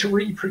like me to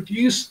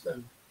reproduce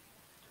them?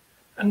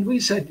 And we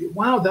said,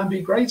 wow, that'd be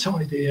a great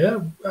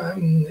idea.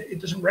 It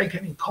doesn't break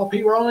any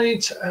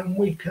copyright, and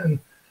we can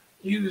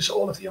use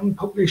all of the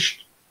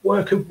unpublished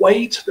work of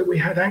Waite that we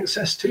had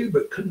access to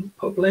but couldn't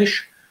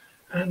publish,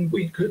 and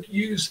we could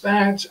use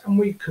that and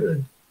we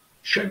could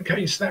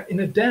showcase that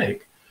in a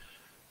deck.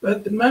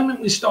 But the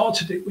moment we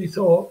started it, we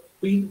thought,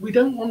 we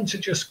don't want to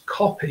just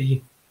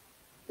copy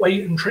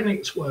Waite and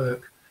Trinick's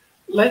work.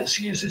 Let's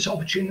use this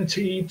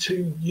opportunity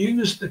to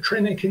use the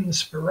Trinick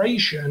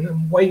inspiration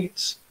and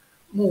Waite's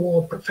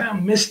more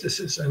profound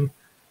mysticism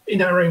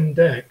in our own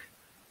deck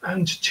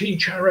and to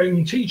teach our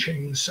own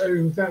teachings.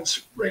 So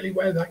that's really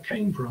where that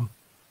came from.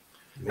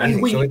 Amazing.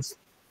 And we, so it's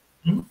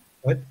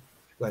what?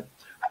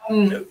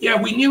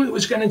 yeah, we knew it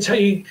was going to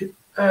take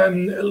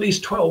at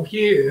least 12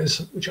 years,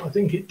 which I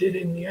think it did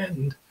in the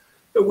end.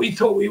 But we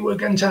thought we were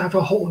going to have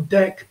a whole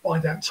deck by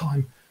that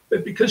time.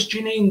 But because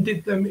Janine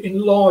did them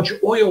in large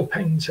oil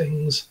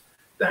paintings,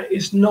 that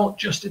is not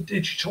just a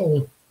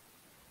digital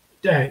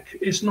deck.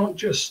 It's not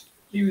just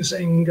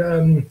using,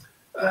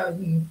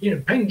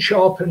 Paint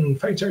Shop and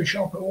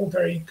Photoshop are all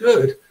very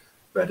good.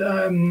 But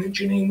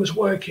Janine was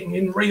working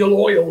in real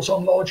oils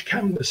on large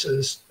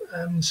canvases,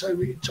 so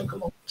it took a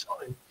long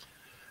time.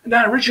 And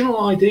our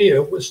original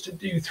idea was to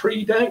do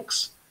 3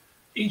 decks,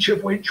 each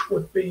of which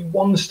would be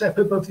one step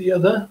above the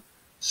other.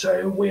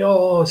 So we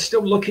are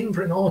still looking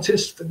for an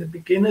artist for the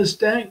beginner's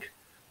deck,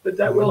 but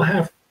that will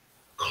have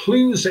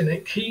clues in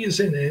it, keys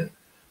in it,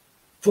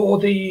 for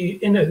the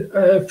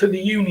for the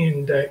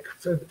union deck,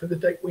 for the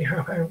deck we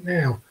have out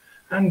now.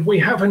 And we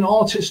have an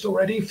artist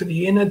already for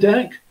the inner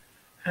deck,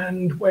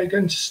 and we're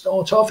going to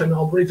start off, and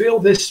I'll reveal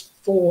this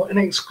for an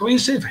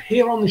exclusive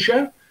here on the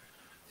show.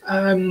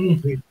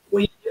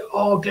 We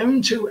are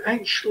going to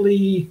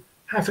actually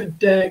have a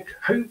deck,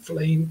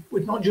 hopefully,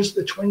 with not just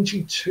the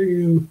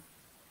 22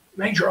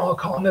 major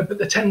arcana, but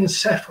the 10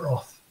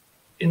 Sephiroth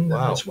in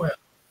them as well.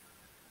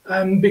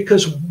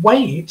 Because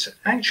Waite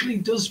actually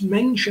does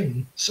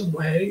mention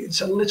somewhere,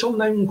 it's a little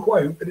known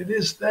quote, but it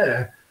is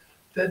there,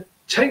 that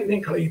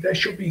technically there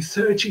should be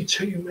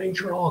 32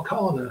 major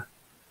arcana.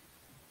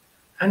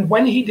 And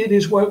when he did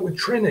his work with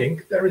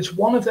Trinick, there is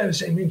one of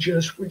those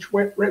images which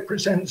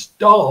represents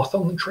Darth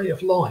on the Tree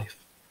of Life.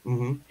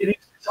 It is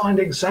designed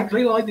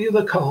exactly like the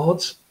other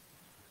cards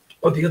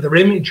or the other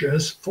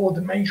images for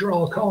the major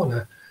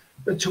arcana.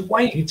 But to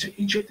Waite,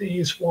 each of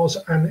these was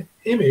an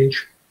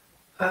image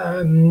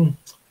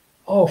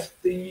of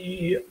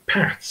the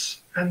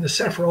paths, and the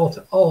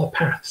Sephiroth are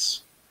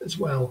paths as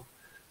well.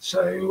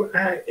 So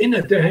our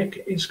inner deck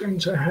is going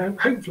to have,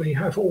 hopefully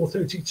have all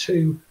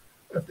 32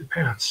 of the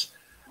paths.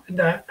 And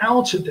our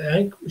outer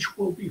deck, which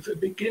will be for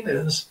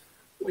beginners,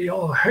 we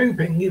are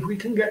hoping if we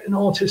can get an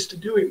artist to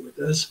do it with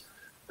us,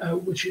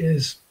 which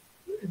is,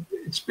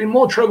 it's been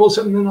more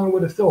troublesome than I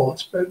would have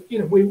thought, but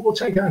we will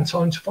take our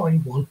time to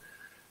find one.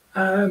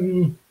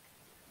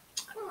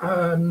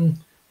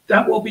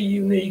 That will be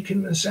unique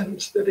in the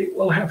sense that it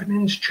will have an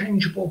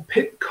interchangeable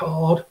pit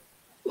card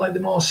like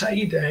the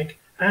Marseille deck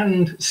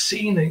and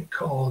scenic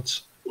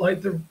cards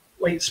like the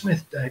Waite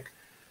Smith deck.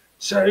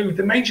 So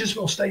the majors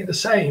will stay the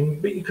same,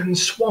 but you can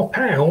swap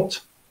out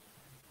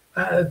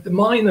the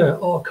minor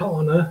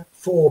arcana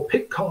for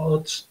pit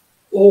cards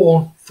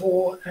or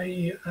for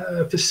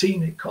for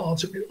scenic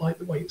cards, a bit like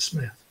the Waite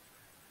Smith.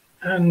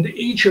 And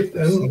each of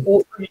them,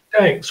 all 3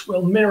 decks,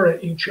 will mirror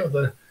each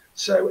other.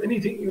 So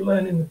anything you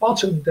learn in the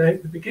bottom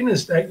deck, the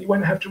beginner's deck, you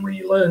won't have to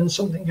relearn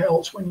something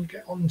else when you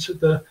get onto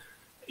the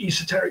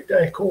esoteric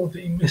deck or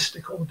the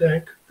mystical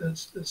deck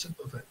that's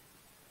above it.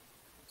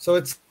 So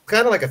it's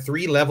kind of like a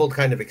 3-level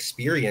kind of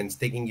experience,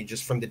 taking you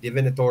just from the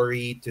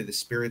divinatory to the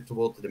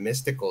spiritual to the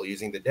mystical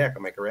using the deck.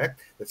 Am I correct?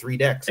 The 3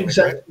 decks.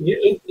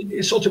 Exactly.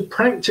 It's sort of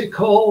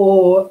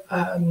practical,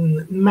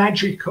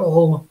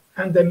 magical,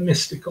 and then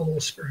mystical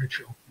or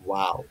spiritual.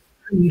 Wow.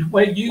 And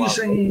we're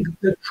using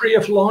the Tree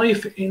of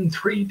Life in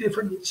 3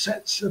 different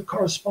sets of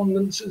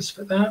correspondences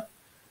for that.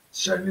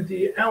 So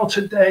the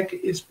outer deck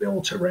is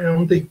built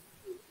around the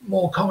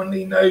more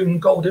commonly known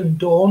Golden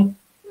Dawn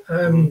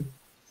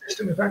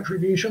system of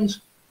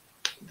attributions.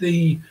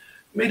 The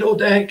middle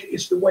deck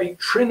is the Waite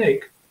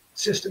Trinick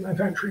system of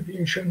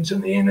attributions,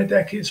 and the inner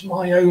deck is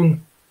my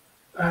own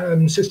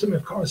system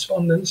of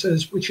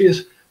correspondences, which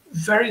is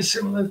very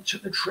similar to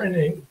the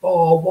Trinick,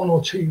 bar 1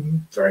 or 2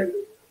 very,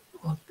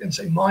 I can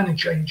say, minor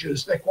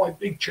changes. They're quite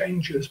big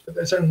changes, but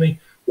there's only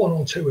 1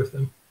 or 2 of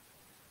them.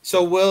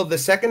 So will the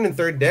second and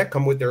third deck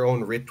come with their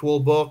own ritual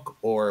book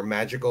or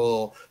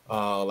magical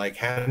like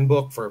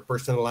handbook for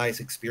personalized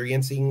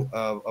experiencing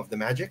of the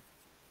magic?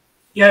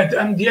 Yeah,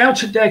 and the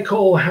outer deck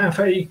will have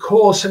a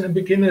course and a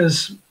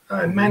beginner's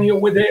manual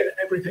with it and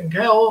everything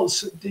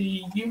else.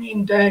 The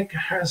union deck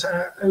has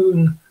our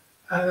own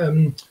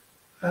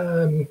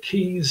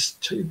keys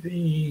to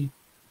the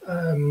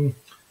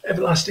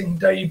Everlasting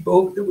Day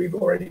book that we've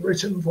already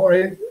written for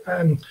it.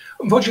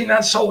 Unfortunately,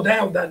 that's sold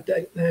out, that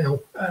deck now,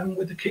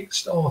 with the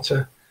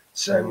Kickstarter.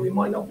 So we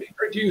might not be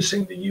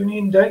producing the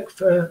Union deck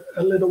for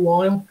a little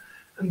while,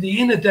 and the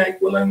inner deck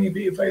will only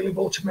be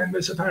available to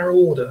members of our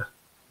order.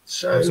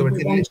 So, that's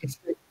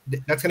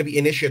going to be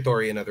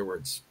initiatory, in other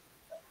words.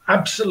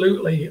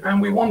 Absolutely,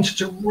 and we wanted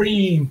to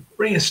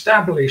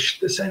re-establish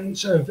the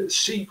sense of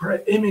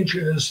secret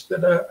images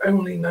that are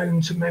only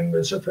known to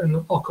members of an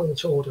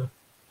occult order.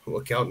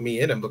 Well, count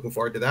me in. I'm looking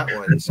forward to that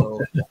one.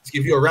 So let's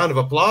give you a round of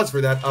applause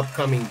for that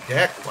upcoming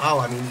deck. Wow,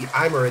 I mean,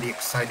 I'm already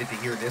excited to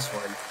hear this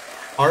one.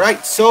 All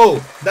right, so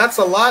that's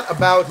a lot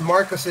about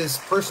Marcus's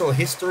personal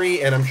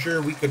history, and I'm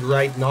sure we could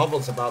write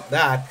novels about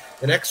that.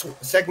 The next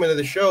segment of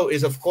the show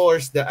is, of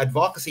course, the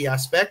advocacy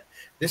aspect.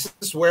 This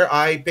is where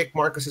I pick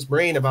Marcus's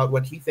brain about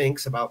what he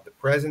thinks about the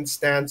present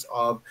stance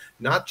of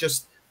not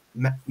just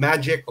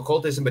magic,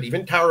 occultism, but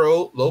even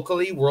tarot,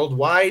 locally,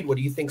 worldwide. What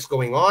do you think's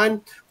going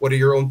on? What are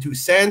your own 2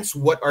 cents?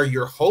 What are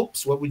your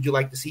hopes? What would you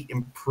like to see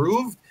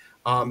improved?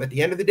 At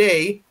the end of the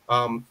day,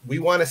 we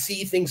want to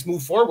see things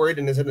move forward.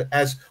 And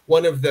as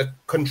one of the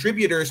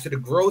contributors to the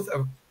growth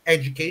of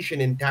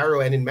education in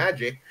tarot and in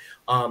magic,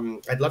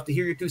 I'd love to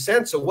hear your 2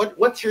 cents. So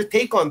what's your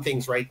take on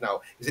things right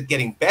now? Is it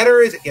getting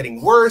better? Is it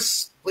getting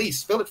worse? Please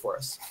spill it for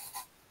us.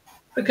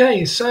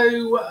 Okay,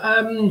 so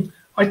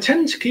I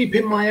tend to keep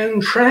in my own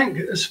track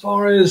as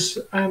far as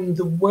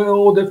the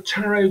world of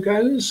tarot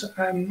goes.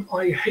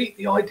 I hate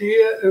the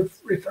idea of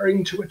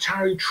referring to a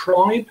tarot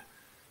tribe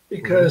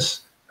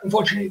because,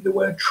 unfortunately, the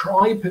word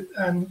tribe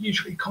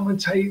usually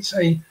connotates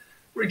a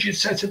rigid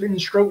set of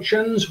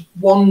instructions,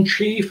 one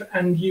chief,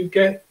 and you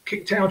get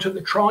kicked out of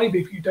the tribe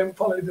if you don't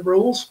follow the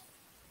rules.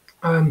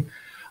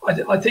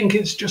 I think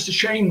it's just a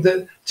shame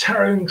that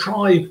tarot and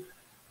tribe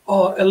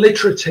are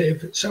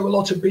alliterative, so a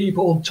lot of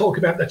people talk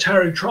about the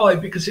tarot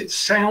tribe because it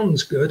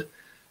sounds good,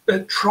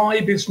 but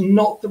tribe is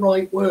not the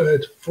right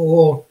word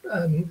for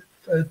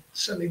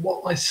certainly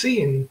what I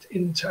see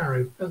in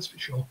tarot, that's for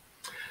sure.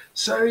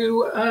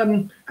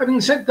 So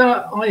having said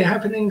that, I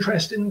have an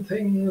interest in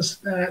things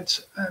that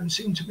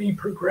seem to be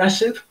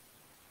progressive,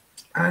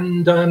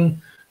 and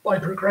by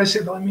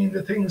progressive I mean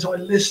the things I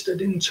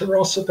listed in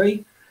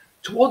Tarosophy.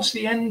 Towards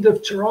the end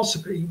of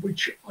Tarosophy,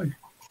 which I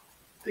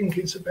think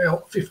it's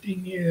about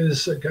 15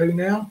 years ago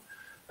now,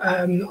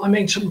 I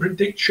made some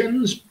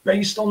predictions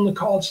based on the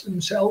cards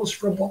themselves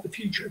from what the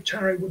future of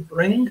tarot would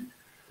bring.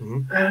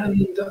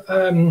 And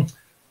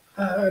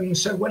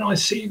so when I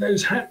see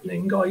those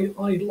happening,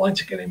 I like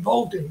to get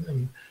involved in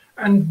them.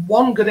 And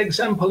one good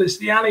example is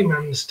the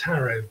Alleyman's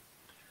Tarot.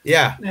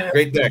 Yeah,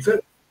 great deck.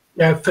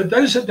 For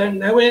those that don't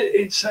know it,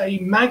 it's a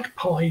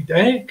magpie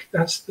deck.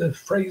 That's the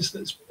phrase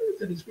that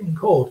has been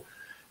called.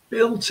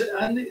 Built,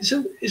 and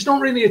it's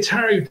not really a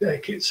tarot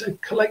deck. It's a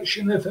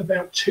collection of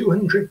about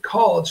 200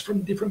 cards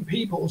from different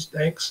people's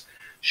decks,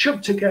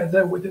 shoved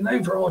together with an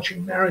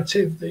overarching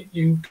narrative that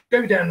you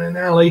go down an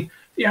alley.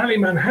 The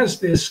Alleyman has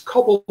this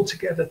cobbled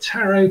together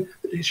tarot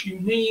that is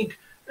unique,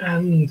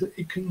 and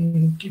it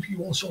can give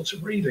you all sorts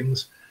of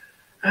readings.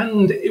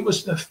 And it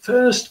was the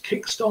first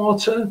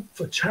Kickstarter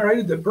for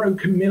tarot that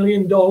broke $1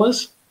 million.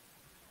 Wow.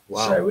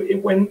 So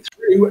it went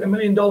through $1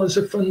 million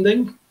of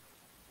funding.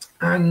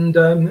 And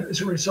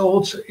as a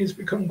result, it's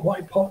become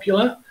quite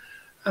popular.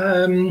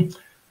 And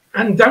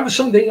that was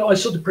something I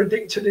sort of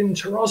predicted in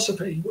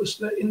Tarosophy, was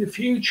that in the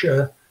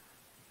future,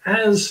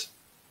 as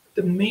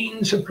the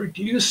means of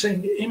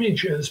producing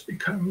images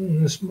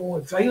becomes more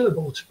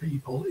available to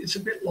people, it's a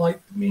bit like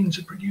the means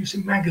of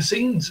producing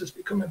magazines has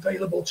become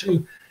available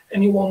to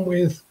anyone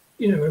with,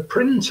 a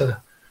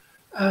printer.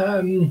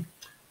 Then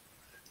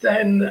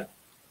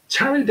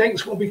tarot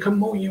decks will become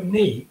more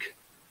unique.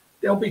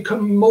 They'll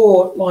become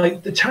more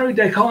like the tarot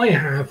deck I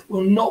have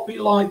will not be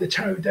like the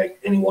tarot deck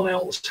anyone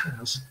else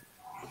has.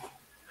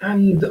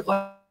 And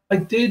I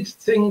did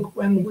think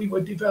when we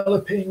were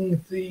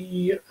developing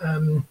the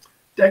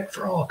deck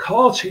for our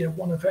Cartier,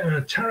 one of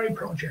our tarot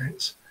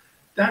projects,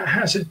 that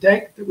has a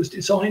deck that was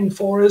designed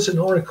for us, an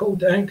oracle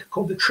deck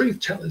called the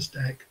Truth Teller's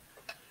deck.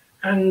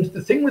 And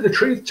the thing with the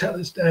Truth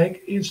Teller's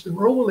deck is the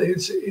rule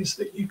is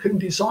that you can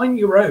design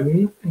your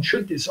own and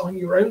should design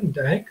your own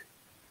deck,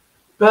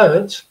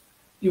 but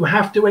you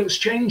have to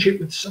exchange it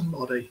with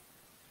somebody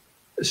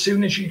as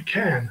soon as you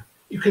can.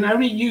 You can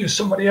only use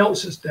somebody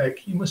else's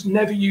deck. You must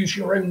never use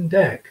your own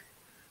deck.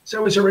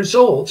 So as a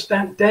result,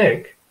 that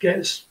deck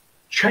gets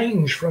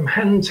changed from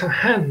hand to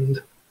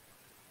hand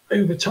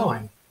over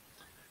time.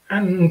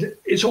 And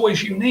it's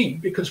always unique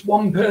because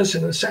one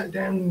person has sat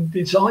down and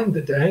designed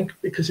the deck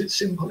because it's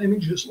simple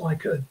images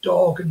like a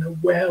dog and a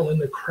well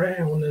and a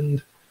crown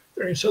and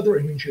various other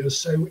images.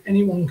 So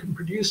anyone can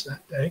produce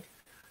that deck.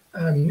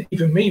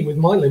 Even me with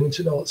my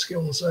limited art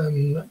skills,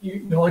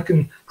 I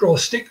can draw a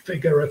stick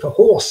figure of a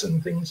horse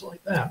and things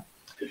like that.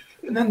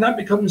 And then that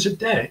becomes a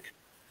deck.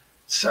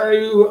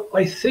 So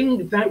I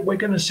think that we're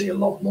going to see a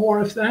lot more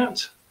of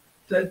that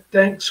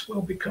decks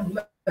will become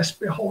less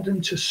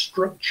beholden to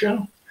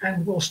structure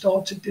and will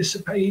start to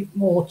dissipate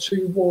more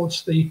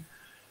towards the,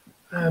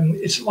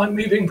 it's like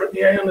moving from the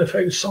Aeon of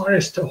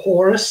Osiris to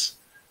Horus.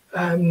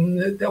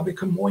 They'll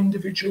become more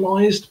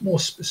individualized,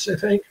 more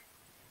specific.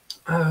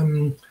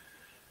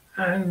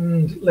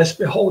 and less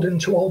beholden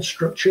to old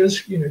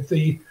structures. You know,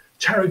 the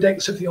tarot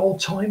decks of the old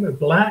time are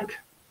black,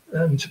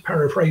 to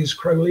paraphrase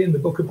Crowley in the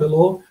Book of the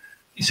Law.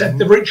 He said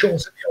the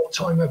rituals of the old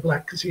time are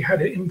black because he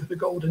had it in for the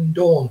Golden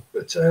Dawn.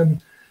 But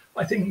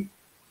I think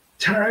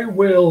tarot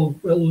will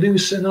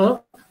loosen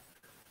up.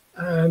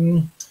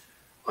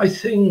 I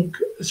think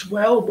as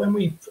well, when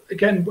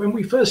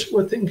we first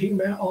were thinking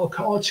about our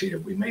cards here,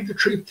 we made the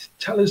Truth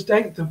Tellers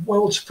deck the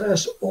world's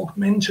first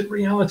augmented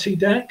reality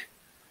deck.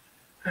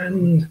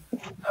 And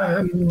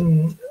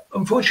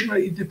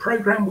unfortunately, the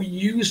program we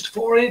used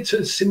for it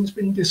has since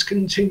been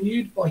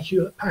discontinued by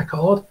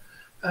Hewlett-Packard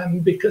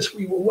because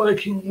we were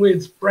working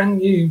with brand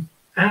new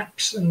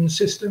apps and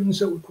systems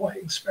that were quite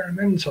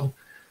experimental.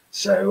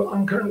 So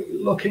I'm currently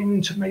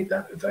looking to make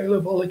that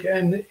available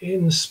again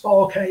in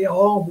Spark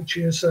AR, which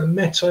is a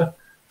Meta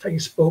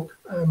Facebook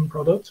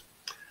product.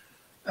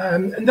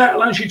 And that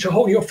allows you to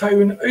hold your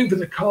phone over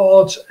the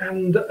cards,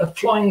 and a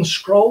flying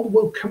scroll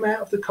will come out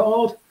of the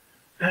card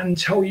and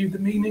tell you the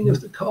meaning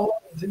of the card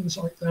and things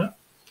like that.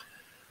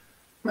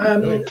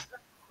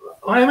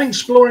 I am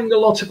exploring a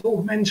lot of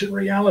augmented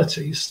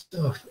reality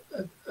stuff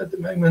at the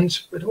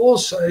moment, but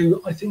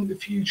also I think the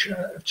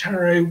future of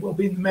tarot will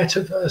be in the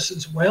metaverse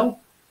as well.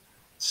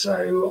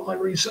 So I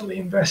recently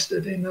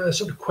invested in a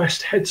sort of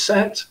Quest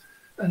headset,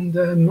 and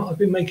I've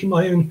been making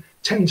my own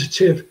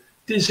tentative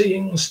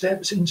dizzying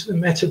steps into the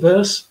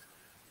metaverse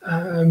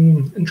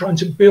and trying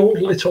to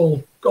build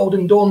little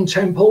Golden Dawn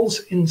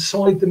temples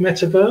inside the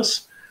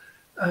metaverse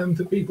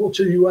for people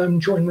to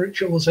join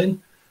rituals in.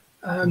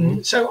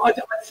 So I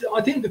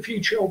think the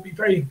future will be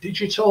very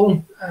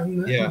digital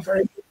and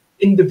very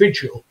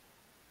individual.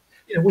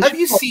 You know, have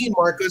you seen,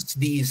 Marcus,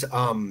 these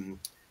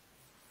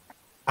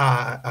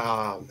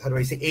how do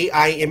I say,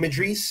 AI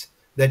imageries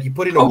that you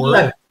put in a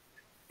word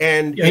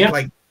and it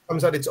like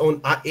comes out its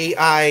own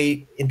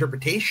AI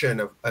interpretation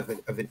of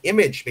an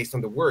image based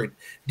on the word?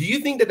 Do you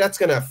think that that's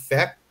going to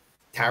affect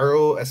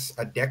tarot as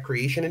a deck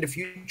creation in the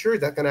future?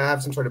 Is that going to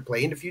have some sort of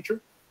play in the future?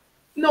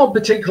 Not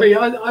particularly.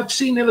 I've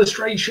seen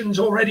illustrations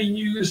already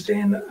used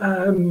in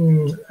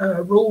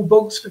rule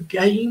books for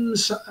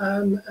games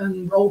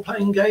and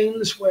role-playing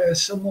games where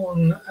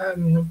someone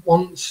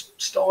wants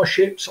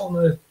starships on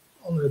a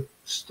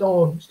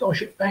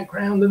starship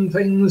background and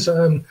things,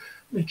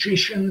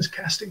 magicians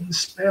casting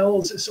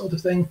spells, this sort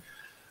of thing,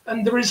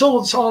 and the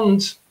results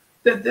aren't.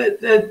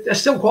 They're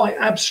still quite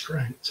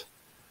abstract.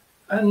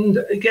 And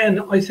again,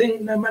 I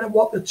think no matter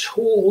what the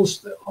tools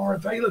that are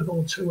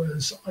available to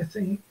us, I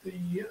think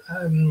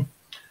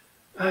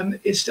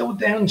it's still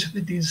down to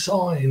the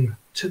design,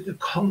 to the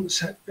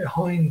concept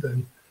behind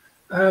them.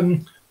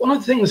 One of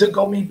the things that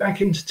got me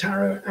back into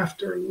tarot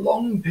after a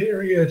long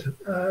period,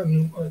 a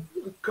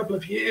couple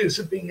of years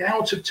of being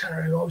out of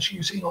tarot, I was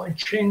using I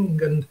Ching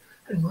and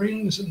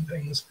runes and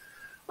things.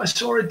 I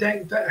saw a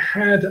deck that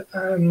had,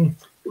 it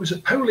was a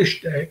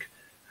Polish deck,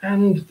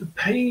 and the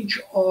page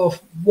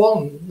of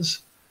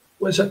wands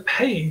was a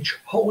page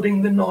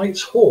holding the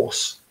knight's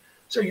horse.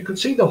 So you could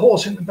see the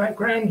horse in the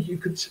background.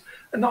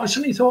 And I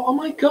suddenly thought, oh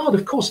my God,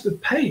 of course the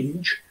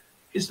page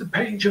is the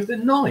page of the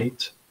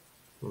knight.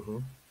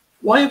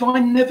 Why have I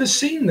never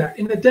seen that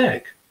in a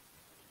deck?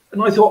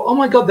 And I thought, oh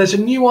my God, there's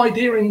a new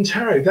idea in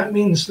tarot. That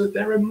means that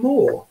there are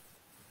more.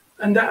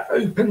 And that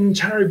opened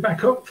tarot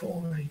back up for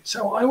me.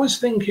 So I always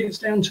think it's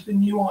down to the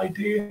new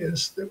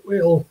ideas that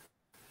will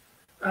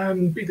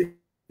be the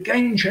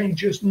game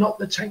changers, not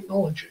the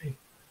technology.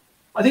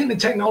 I think the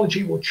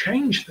technology will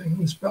change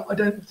things, but I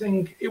don't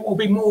think it will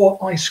be more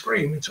ice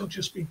cream. It'll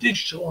just be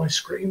digital ice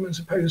cream as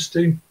opposed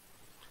to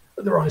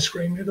other ice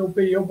cream. It'll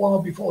be a while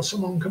before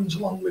someone comes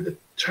along with a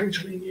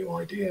totally new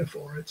idea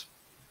for it.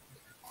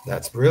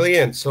 That's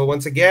brilliant. So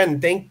once again,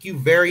 thank you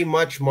very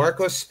much,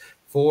 Marcus,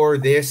 for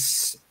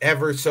this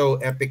ever so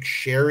epic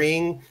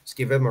sharing. Let's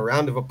give him a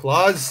round of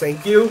applause.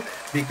 Thank you.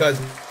 Because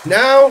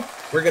now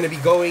we're going to be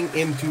going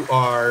into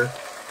our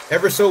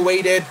ever so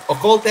waited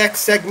Occult X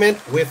segment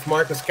with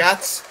Marcus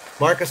Katz.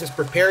 Marcus has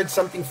prepared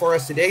something for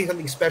us today,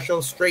 something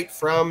special straight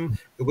from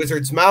the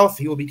wizard's mouth.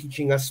 He will be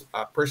teaching us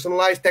a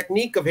personalized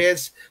technique of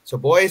his. So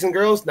boys and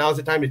girls, now's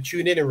the time to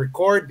tune in and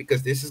record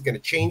because this is going to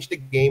change the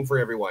game for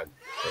everyone.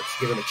 Let's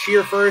give him a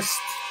cheer first.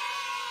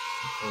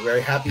 We're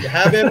very happy to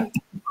have him.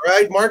 All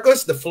right,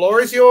 Marcus, the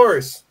floor is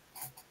yours.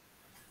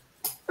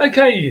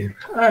 Okay,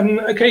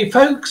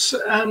 folks,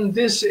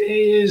 this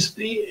is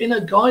the inner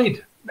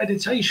guide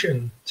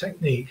meditation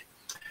technique.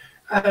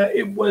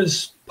 It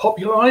was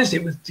popularized,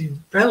 it was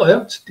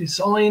developed,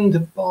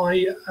 designed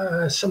by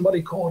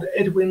somebody called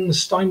Edwin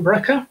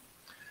Steinbrecher,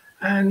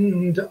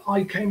 and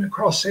I came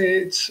across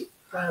it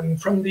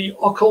from the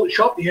occult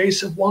shop, the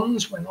Ace of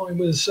Wands, when I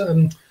was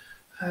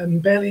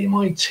barely in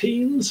my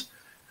teens,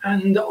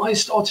 and I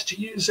started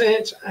to use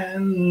it,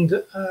 and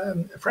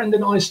a friend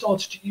and I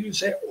started to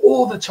use it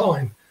all the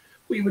time.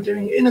 We were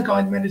doing inner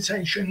guide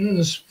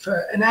meditations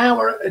for an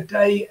hour a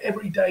day,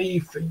 every day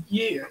for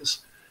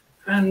years.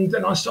 And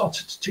then I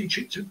started to teach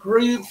it to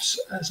groups.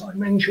 As I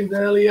mentioned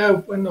earlier,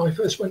 when I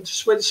first went to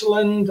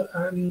Switzerland,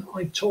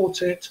 I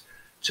taught it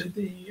to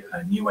the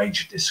New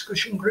Age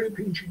discussion group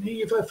in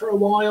Geneva for a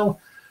while.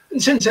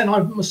 And since then, I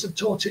must have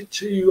taught it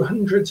to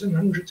hundreds and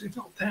hundreds, if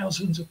not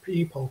thousands of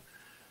people.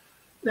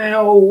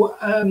 Now,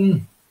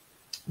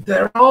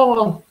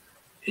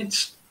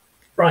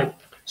 right.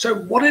 So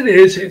what it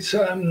is, it's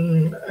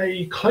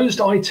a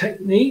closed eye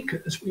technique,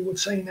 as we would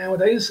say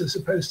nowadays, as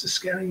opposed to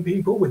scaring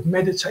people with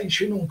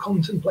meditation or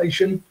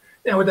contemplation.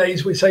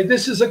 Nowadays, we say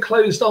this is a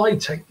closed eye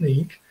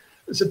technique,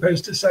 as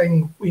opposed to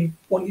saying we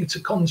want you to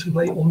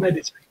contemplate or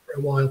meditate for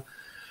a while.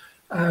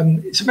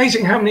 It's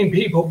amazing how many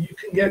people you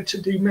can get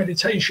to do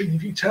meditation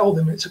if you tell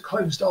them it's a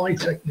closed eye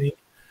technique.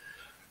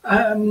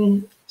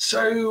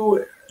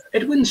 So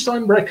Edwin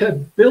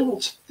Steinbrecher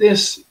built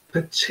this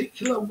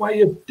particular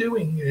way of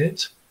doing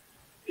it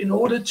in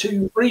order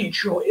to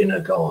reach your inner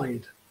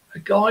guide, a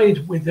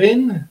guide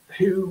within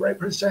who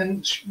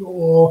represents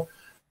your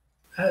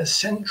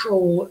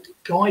central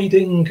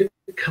guiding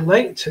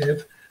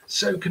collective,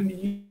 so can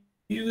be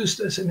used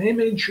as an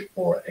image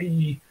or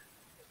a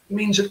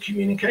means of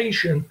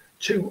communication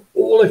to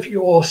all of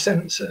your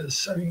senses.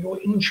 So your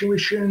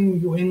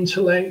intuition, your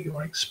intellect,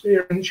 your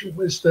experience, your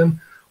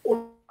wisdom,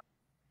 all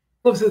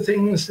of the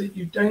things that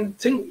you don't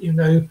think you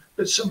know,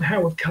 but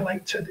somehow have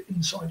collected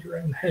inside your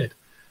own head.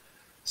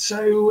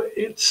 So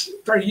it's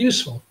very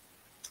useful.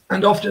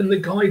 And often the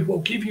guide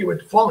will give you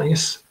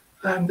advice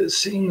that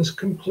seems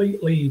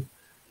completely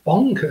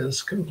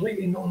bonkers,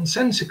 completely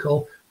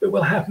nonsensical, but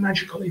will have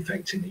magical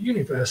effect in the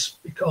universe,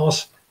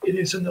 because it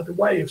is another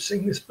way of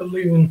seeing this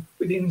balloon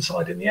with the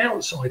inside and the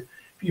outside.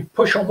 If you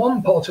push on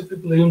one part of the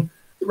balloon,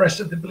 the rest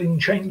of the balloon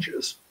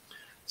changes.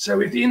 So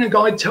if the inner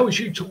guide tells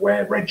you to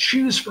wear red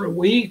shoes for a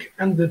week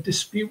and the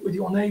dispute with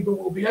your neighbor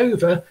will be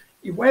over,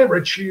 you wear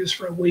red shoes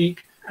for a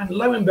week, and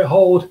lo and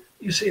behold,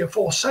 you see a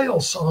for sale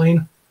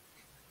sign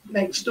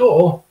next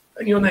door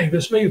and your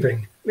neighbor's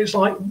moving. It's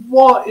like,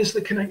 what is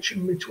the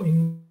connection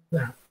between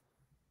that?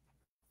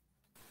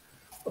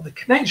 Well, the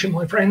connection,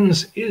 my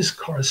friends, is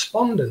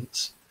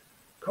correspondence.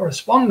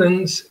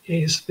 Correspondence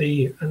is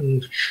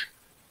and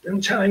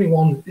don't tell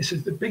anyone, this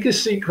is the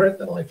biggest secret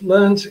that I've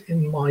learned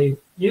in my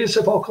years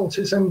of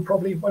occultism,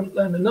 probably won't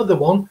learn another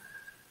one,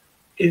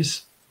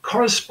 is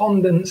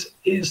correspondence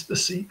is the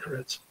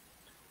secret.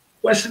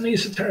 Western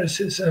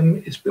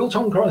esotericism is built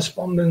on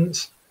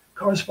correspondence.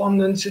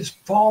 Correspondence is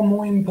far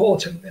more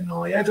important than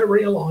I ever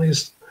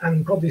realized,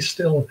 and probably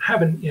still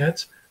haven't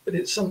yet, but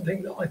it's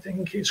something that I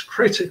think is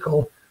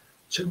critical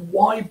to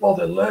why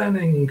bother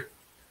learning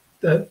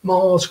that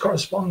Mars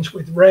corresponds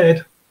with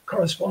red,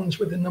 corresponds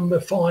with the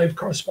number 5,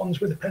 corresponds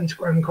with the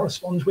pentagram,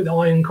 corresponds with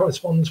iron,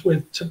 corresponds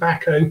with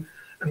tobacco,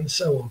 and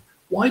so on.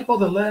 Why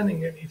bother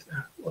learning any of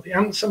that? Well, the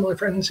answer, my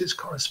friends, is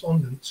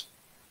correspondence.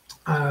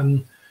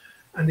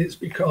 And it's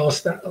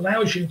because that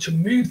allows you to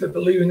move the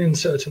balloon in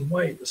certain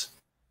ways.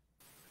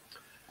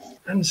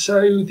 And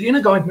so the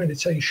inner guide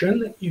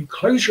meditation, you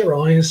close your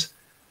eyes,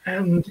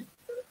 and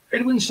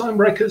Edwin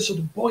Steinbrecher sort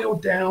of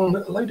boiled down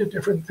a load of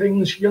different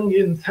things: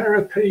 Jungian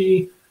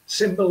therapy,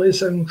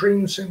 symbolism,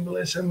 dream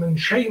symbolism, and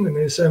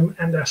shamanism,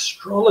 and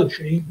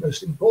astrology,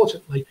 most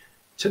importantly,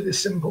 to this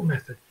simple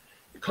method.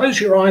 You close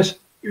your eyes,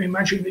 you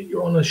imagine that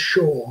you're on a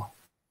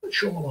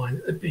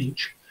shoreline, a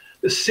beach.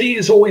 The sea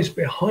is always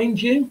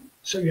behind you,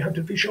 so you have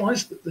to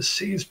visualize that the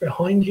sea is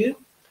behind you.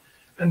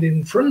 And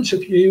in front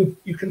of you,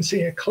 you can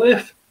see a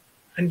cliff,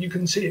 and you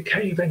can see a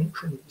cave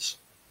entrance.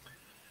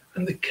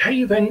 And the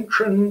cave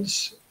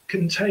entrance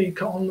can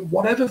take on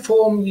whatever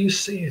form you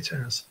see it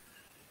as.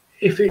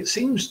 If it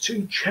seems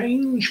to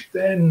change,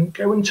 then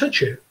go and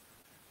touch it.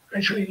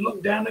 Actually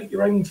look down at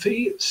your own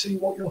feet, see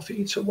what your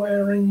feet are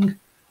wearing.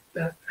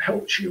 That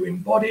helps you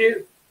embody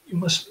it. You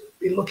must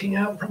be looking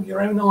out from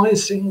your own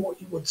eyes, seeing what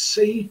you would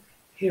see,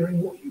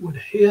 hearing what you would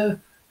hear,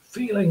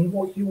 feeling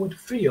what you would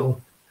feel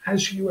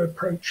as you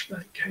approach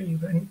that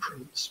cave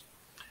entrance.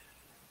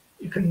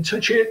 You can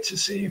touch it to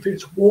see if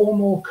it's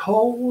warm or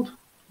cold,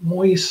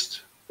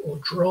 moist or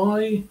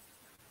dry,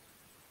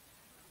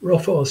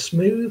 rough or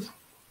smooth.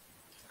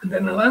 And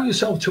then allow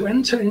yourself to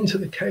enter into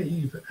the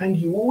cave, and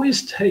you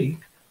always take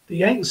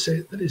the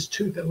exit that is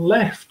to the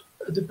left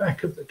at the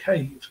back of the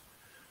cave.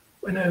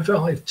 Whenever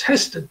I've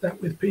tested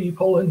that with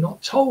people and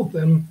not told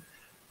them,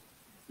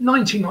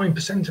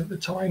 99% of the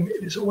time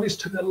it is always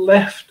to the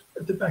left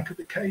at the back of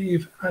the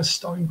cave, as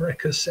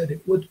Steinbrecher said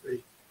it would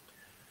be.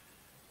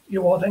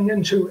 You are then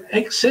going to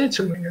exit,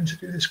 and we're going to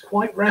do this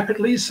quite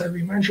rapidly. So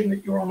imagine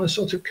that you're on a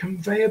sort of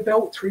conveyor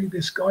belt through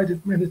this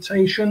guided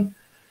meditation.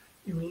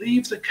 You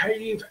leave the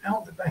cave,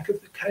 out the back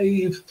of the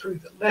cave, through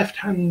the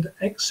left-hand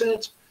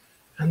exit,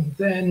 and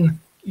then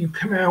you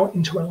come out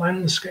into a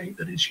landscape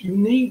that is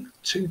unique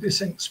to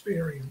this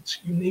experience,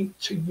 unique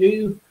to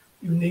you,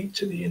 unique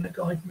to the inner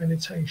guide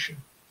meditation.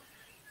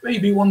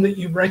 Maybe one that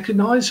you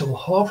recognize or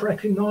half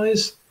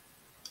recognize.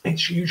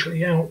 It's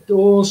usually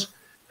outdoors,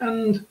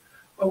 and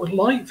I would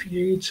like for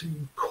you to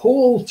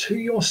call to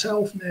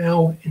yourself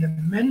now in a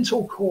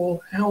mental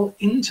call out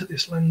into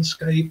this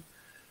landscape,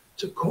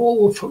 to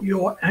call for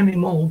your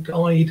animal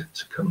guide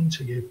to come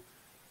to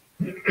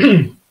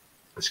you.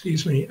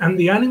 Excuse me. And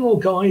the animal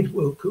guide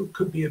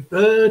could be a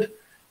bird,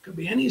 Could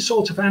be any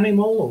sort of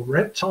animal or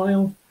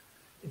reptile.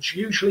 It's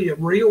usually a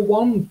real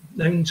one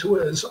known to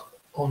us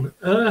on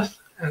Earth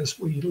as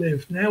we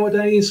live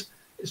nowadays.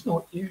 It's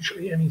not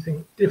usually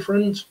anything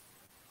different.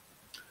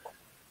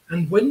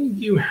 And when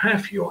you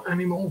have your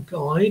animal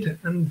guide,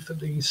 and for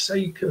the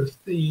sake of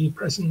the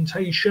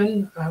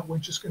presentation, we're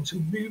just going to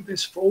move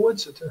this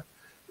forwards at a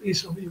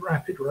reasonably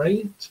rapid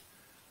rate.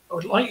 I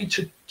would like you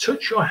to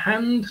touch your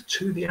hand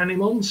to the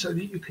animal so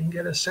that you can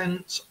get a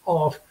sense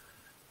of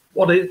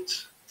what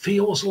it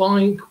feels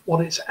like,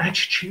 what its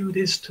attitude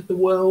is to the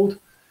world.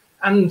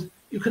 And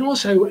you can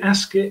also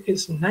ask it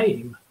its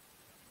name,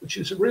 which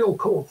is a real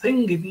cool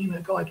thing in the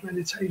inner guide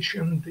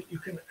meditation, that you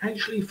can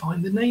actually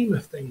find the name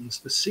of things,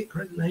 the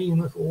secret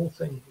name of all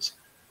things.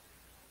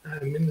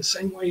 In the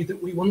same way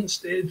that we once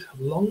did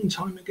a long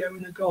time ago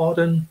in a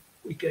garden,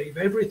 we gave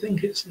everything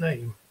its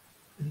name.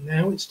 And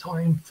now it's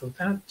time for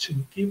that to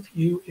give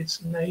you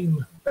its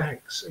name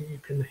back, so you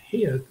can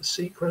hear the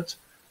secret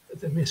of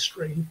the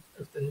mystery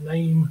of the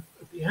name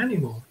of the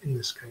animal in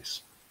this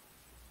case.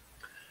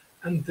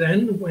 And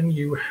then when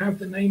you have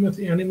the name of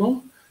the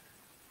animal,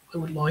 I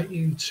would like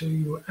you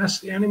to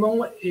ask the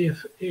animal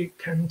if it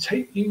can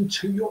take you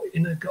to your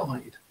inner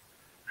guide.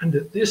 And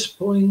at this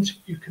point,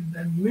 you can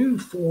then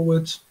move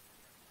forwards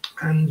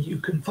and you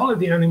can follow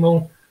the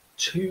animal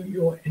to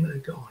your inner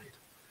guide.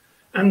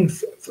 And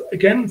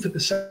again, for the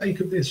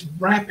sake of this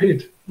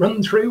rapid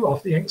run through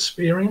of the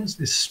experience,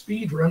 this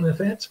speed run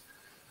of it,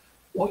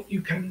 what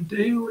you can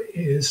do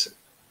is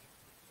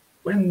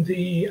when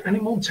the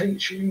animal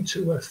takes you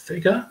to a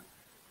figure,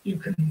 you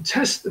can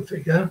test the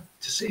figure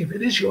to see if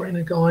it is your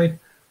inner guide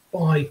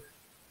by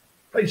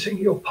placing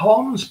your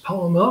palms,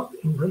 palm up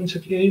in front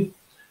of you,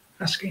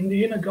 asking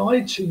the inner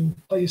guide to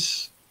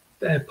place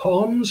their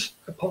palms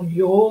upon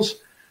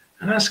yours,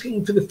 and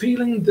asking for the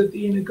feeling that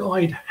the inner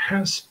guide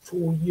has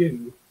for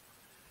you.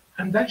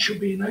 And that should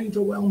be an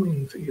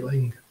overwhelming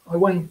feeling. I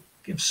won't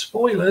give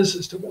spoilers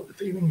as to what the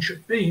feeling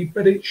should be,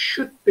 but it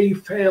should be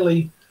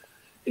fairly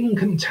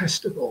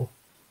incontestable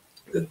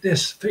that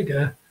this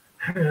figure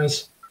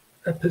has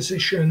a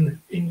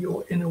position in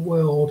your inner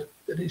world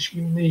that is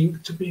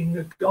unique to being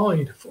a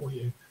guide for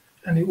you,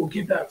 and it will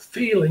give that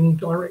feeling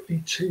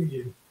directly to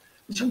you.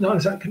 And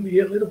sometimes that can be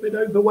a little bit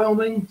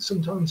overwhelming.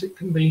 Sometimes it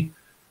can be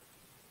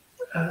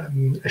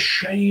a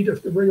shade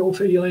of the real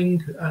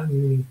feeling,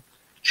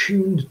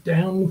 tuned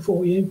down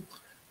for you,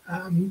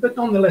 but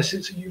nonetheless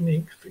it's a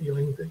unique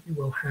feeling that you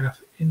will have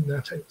in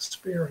that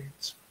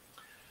experience.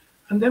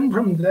 And then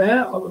from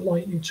there, I would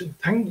like you to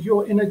thank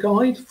your inner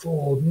guide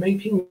for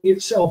making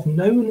itself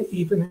known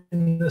even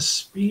in the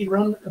speed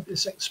run of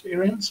this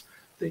experience,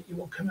 that you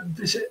will come and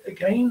visit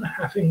again,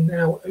 having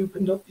now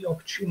opened up the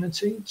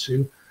opportunity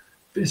to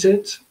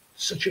visit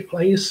such a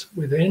place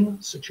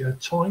within, such a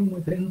time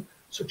within,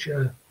 such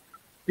a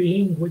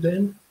being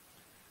within.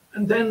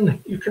 And then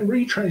you can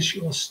retrace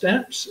your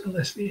steps,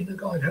 unless the inner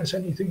guide has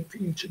anything for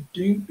you to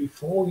do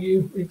before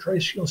you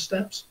retrace your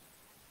steps.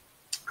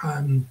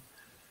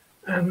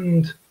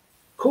 And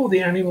call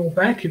the animal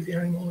back if the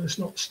animal is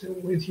not still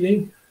with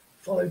you.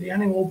 Follow the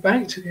animal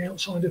back to the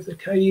outside of the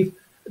cave,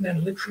 and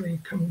then literally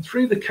come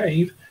through the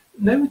cave.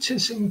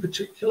 Notice in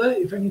particular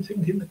if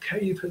anything in the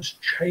cave has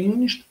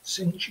changed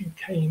since you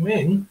came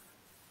in.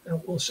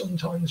 That will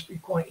sometimes be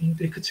quite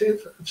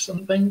indicative of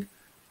something.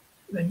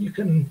 Then you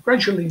can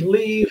gradually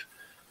leave,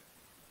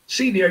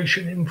 see the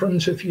ocean in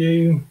front of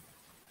you,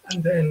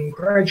 and then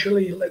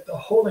gradually let the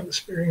whole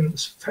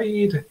experience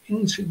fade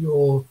into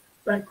your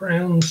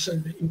background so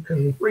that you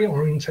can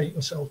reorientate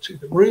yourself to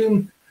the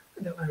room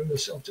and allow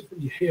yourself to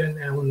be here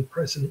now and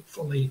present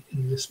fully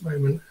in this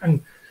moment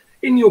and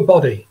in your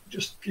body.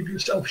 Just give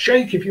yourself a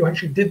shake if you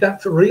actually did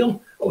that for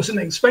real. I wasn't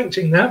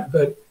expecting that,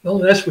 but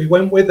nonetheless we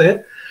went with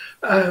it.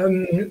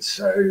 And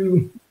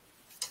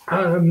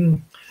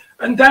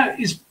that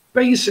is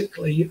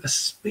basically a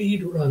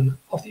speed run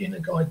of the inner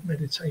guide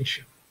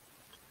meditation.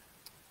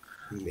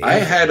 I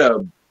had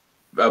a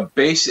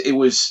base. It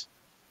was,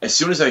 as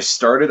soon as I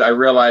started, I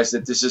realized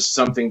that this is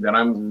something that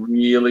I'm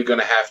really going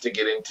to have to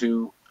get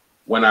into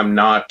when I'm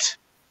not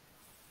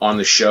on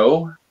the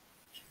show.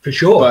 For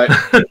sure. But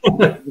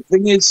the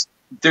thing is,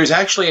 there's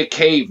actually a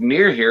cave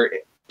near here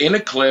in a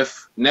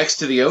cliff next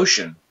to the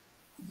ocean.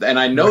 And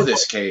I know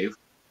this cave.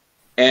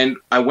 And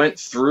I went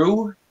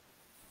through,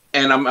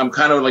 and I'm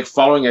kind of like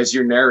following as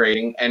you're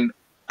narrating. And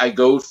I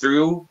go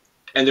through,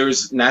 and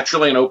there's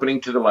naturally an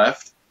opening to the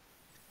left.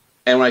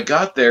 And when I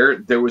got there,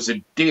 there was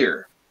a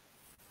deer.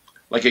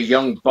 Like a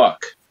young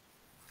buck.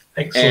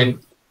 Excellent.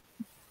 And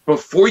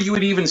before you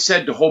had even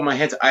said to hold my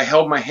hands, I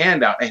held my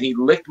hand out and he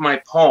licked my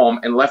palm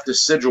and left a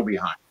sigil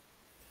behind.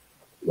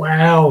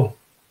 Wow.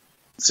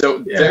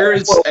 So Yeah.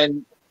 there's,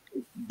 and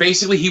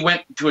basically he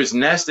went to his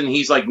nest and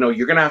he's like, no,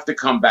 you're going to have to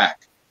come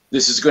back.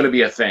 This is going to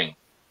be a thing.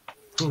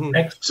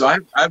 So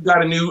I've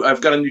got a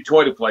new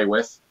toy to play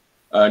with,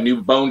 a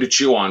new bone to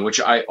chew on, which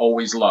I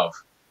always love.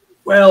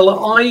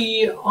 Well,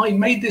 I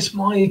made this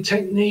my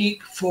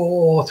technique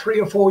for 3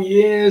 or 4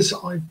 years.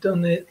 I've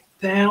done it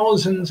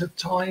thousands of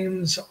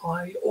times.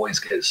 I always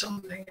get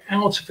something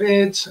out of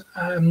it.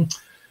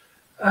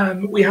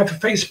 We have a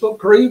Facebook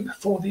group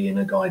for the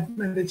Inner Guide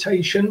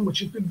Meditation, which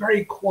has been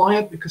very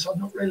quiet because I've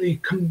not really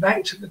come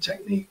back to the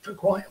technique for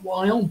quite a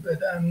while, but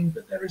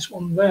there is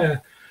one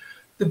there.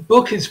 The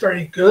book is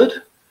very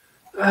good.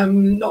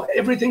 Not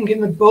everything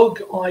in the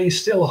book I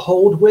still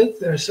hold with.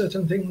 There are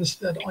certain things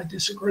that I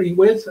disagree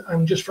with,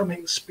 just from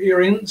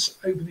experience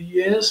over the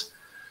years.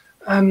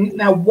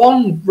 Now,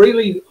 one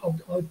really,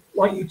 I'd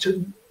like you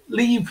to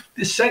leave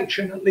this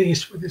section at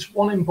least with this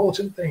one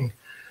important thing.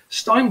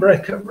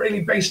 Steinbrecher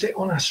really based it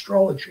on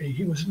astrology.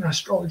 He was an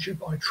astrologer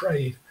by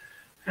trade.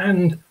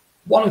 And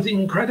one of the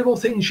incredible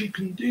things you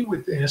can do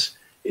with this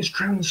is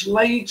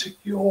translate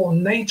your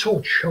natal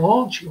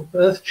chart, your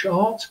birth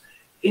chart,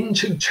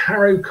 into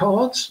tarot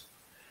cards,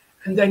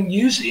 and then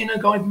use the Inner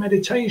Guide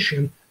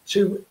meditation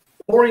to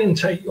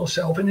orientate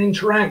yourself and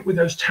interact with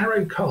those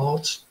tarot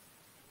cards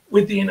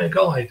with the inner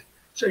guide.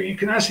 So you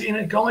can ask the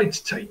inner guide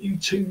to take you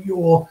to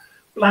your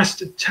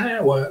blasted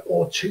tower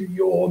or to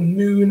your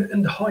moon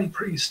and high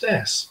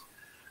priestess,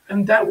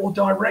 and that will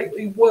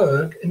directly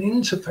work and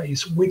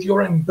interface with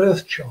your own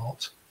birth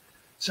chart.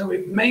 So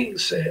it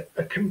makes it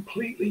a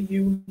completely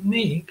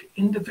unique,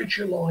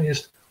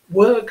 individualized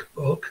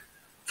workbook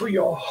for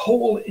your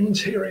whole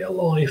interior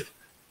life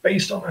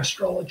based on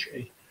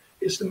astrology.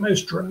 It's the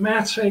most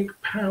dramatic,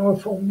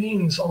 powerful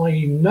means I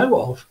know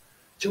of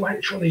to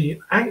actually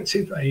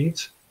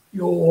activate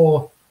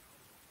your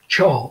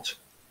chart,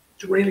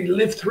 to really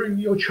live through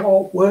your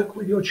chart, work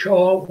with your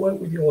chart, work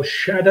with your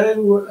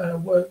shadow,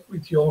 work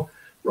with your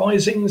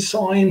rising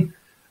sign,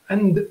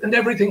 and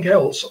everything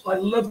else. I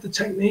love the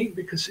technique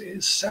because it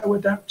is so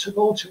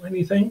adaptable to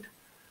anything.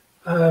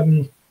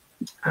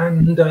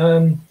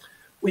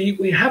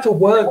 We have a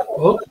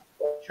workbook,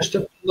 just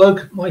to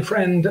plug my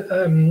friend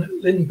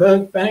Lynn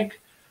Bergbeck.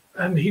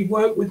 He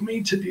worked with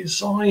me to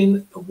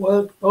design a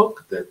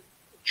workbook that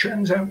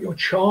churns out your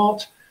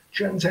chart,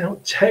 churns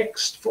out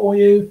text for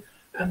you,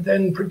 and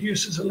then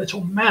produces a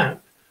little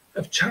map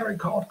of tarot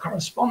card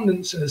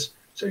correspondences,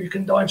 so you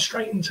can dive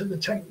straight into the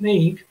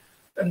technique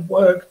and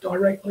work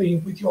directly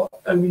with your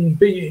own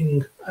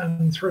being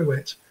through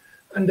it.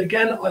 And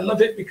again, I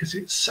love it because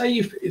it's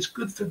safe, it's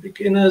good for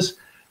beginners,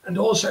 and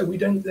also we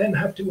don't then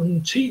have to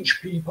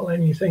unteach people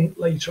anything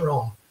later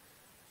on,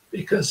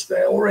 because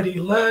they're already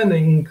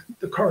learning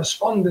the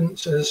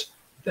correspondences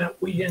that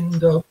we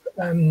end up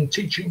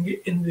teaching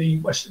in the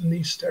Western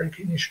esoteric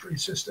history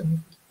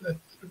system that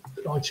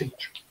I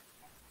teach.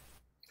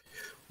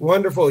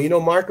 Wonderful. You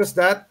know, Marcus,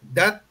 that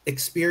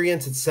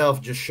experience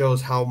itself just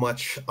shows how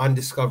much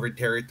undiscovered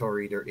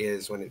territory there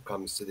is when it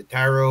comes to the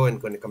tarot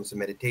and when it comes to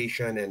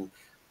meditation. And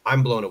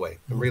I'm blown away.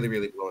 I'm really,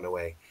 really blown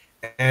away.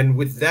 And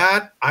with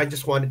that, I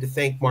just wanted to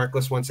thank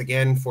Marcus once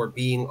again for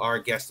being our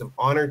guest of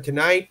honor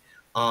tonight.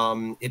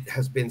 It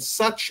has been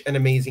such an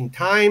amazing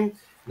time.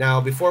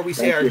 Now, before we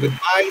say our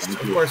goodbyes, of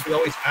course, we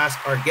always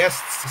ask our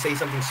guests to say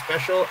something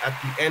special at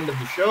the end of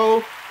the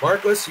show.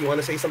 Marcus, you want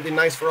to say something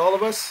nice for all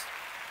of us?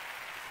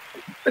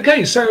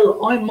 Okay,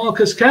 so I'm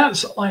Marcus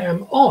Katz. I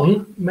am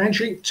on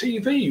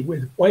Magick-TV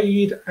with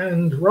Wade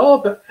and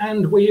Rob,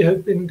 and we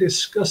have been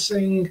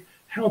discussing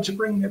how to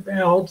bring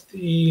about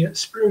the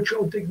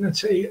spiritual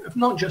dignity of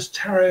not just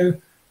tarot,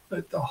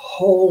 but the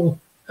whole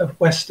of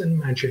Western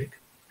magic.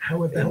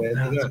 How about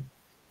that?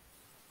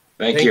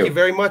 Thank you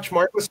very much,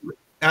 Marcus.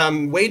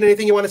 Wade,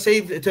 anything you want to say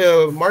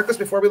to Marcus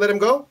before we let him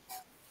go?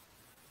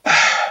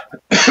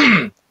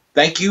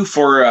 Thank you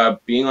for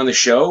being on the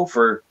show,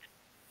 for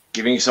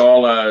giving us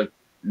all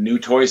new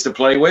toys to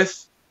play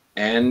with,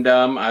 and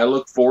I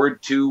look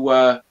forward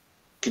to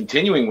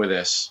continuing with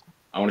this.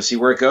 I want to see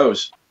where it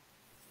goes.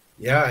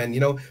 Yeah, and you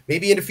know,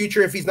 maybe in the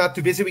future, if he's not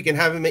too busy, we can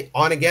have him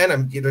on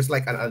again. There's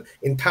like an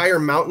entire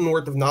mountain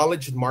worth of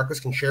knowledge that Marcus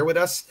can share with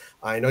us.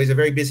 I know he's a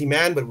very busy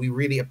man, but we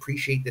really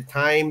appreciate the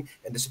time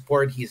and the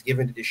support he's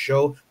given to this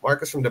show.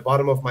 Marcus, from the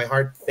bottom of my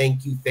heart,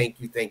 thank you, thank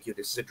you, thank you.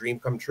 This is a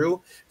dream come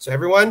true. So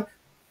everyone,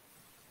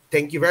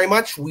 thank you very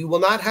much. We will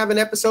not have an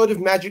episode of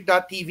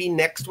Magick.TV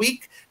next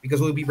week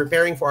because we'll be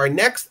preparing for our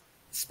next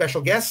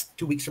special guest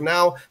 2 weeks from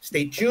now.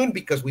 Stay tuned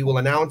because we will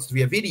announce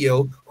via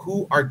video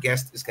who our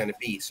guest is going to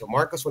be. So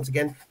Marcus, once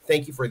again,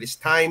 thank you for this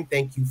time.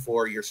 Thank you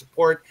for your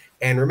support.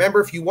 And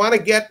remember, if you want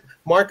to get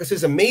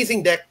Marcus's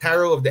amazing deck,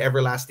 Tarot of the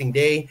Everlasting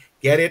Day,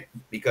 get it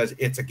because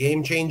it's a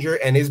game changer.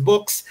 And his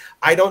books,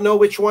 I don't know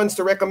which ones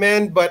to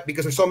recommend, but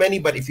because there's so many,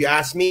 but if you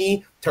ask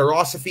me,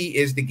 Tarosophy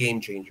is the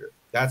game changer.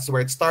 That's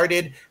where it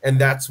started, and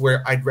that's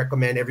where I'd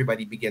recommend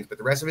everybody begins. But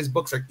the rest of his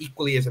books are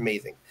equally as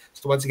amazing.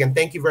 So once again,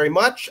 thank you very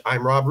much.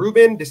 I'm Rob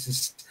Rubin. This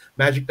is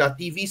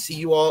Magick.TV. See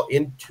you all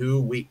in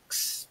 2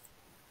 weeks.